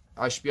be,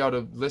 I should be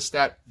able to list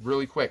that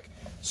really quick.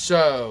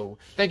 So,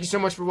 thank you so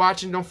much for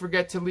watching. Don't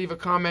forget to leave a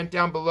comment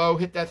down below.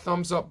 Hit that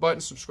thumbs up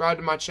button. Subscribe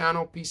to my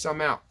channel. Peace,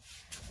 I'm out.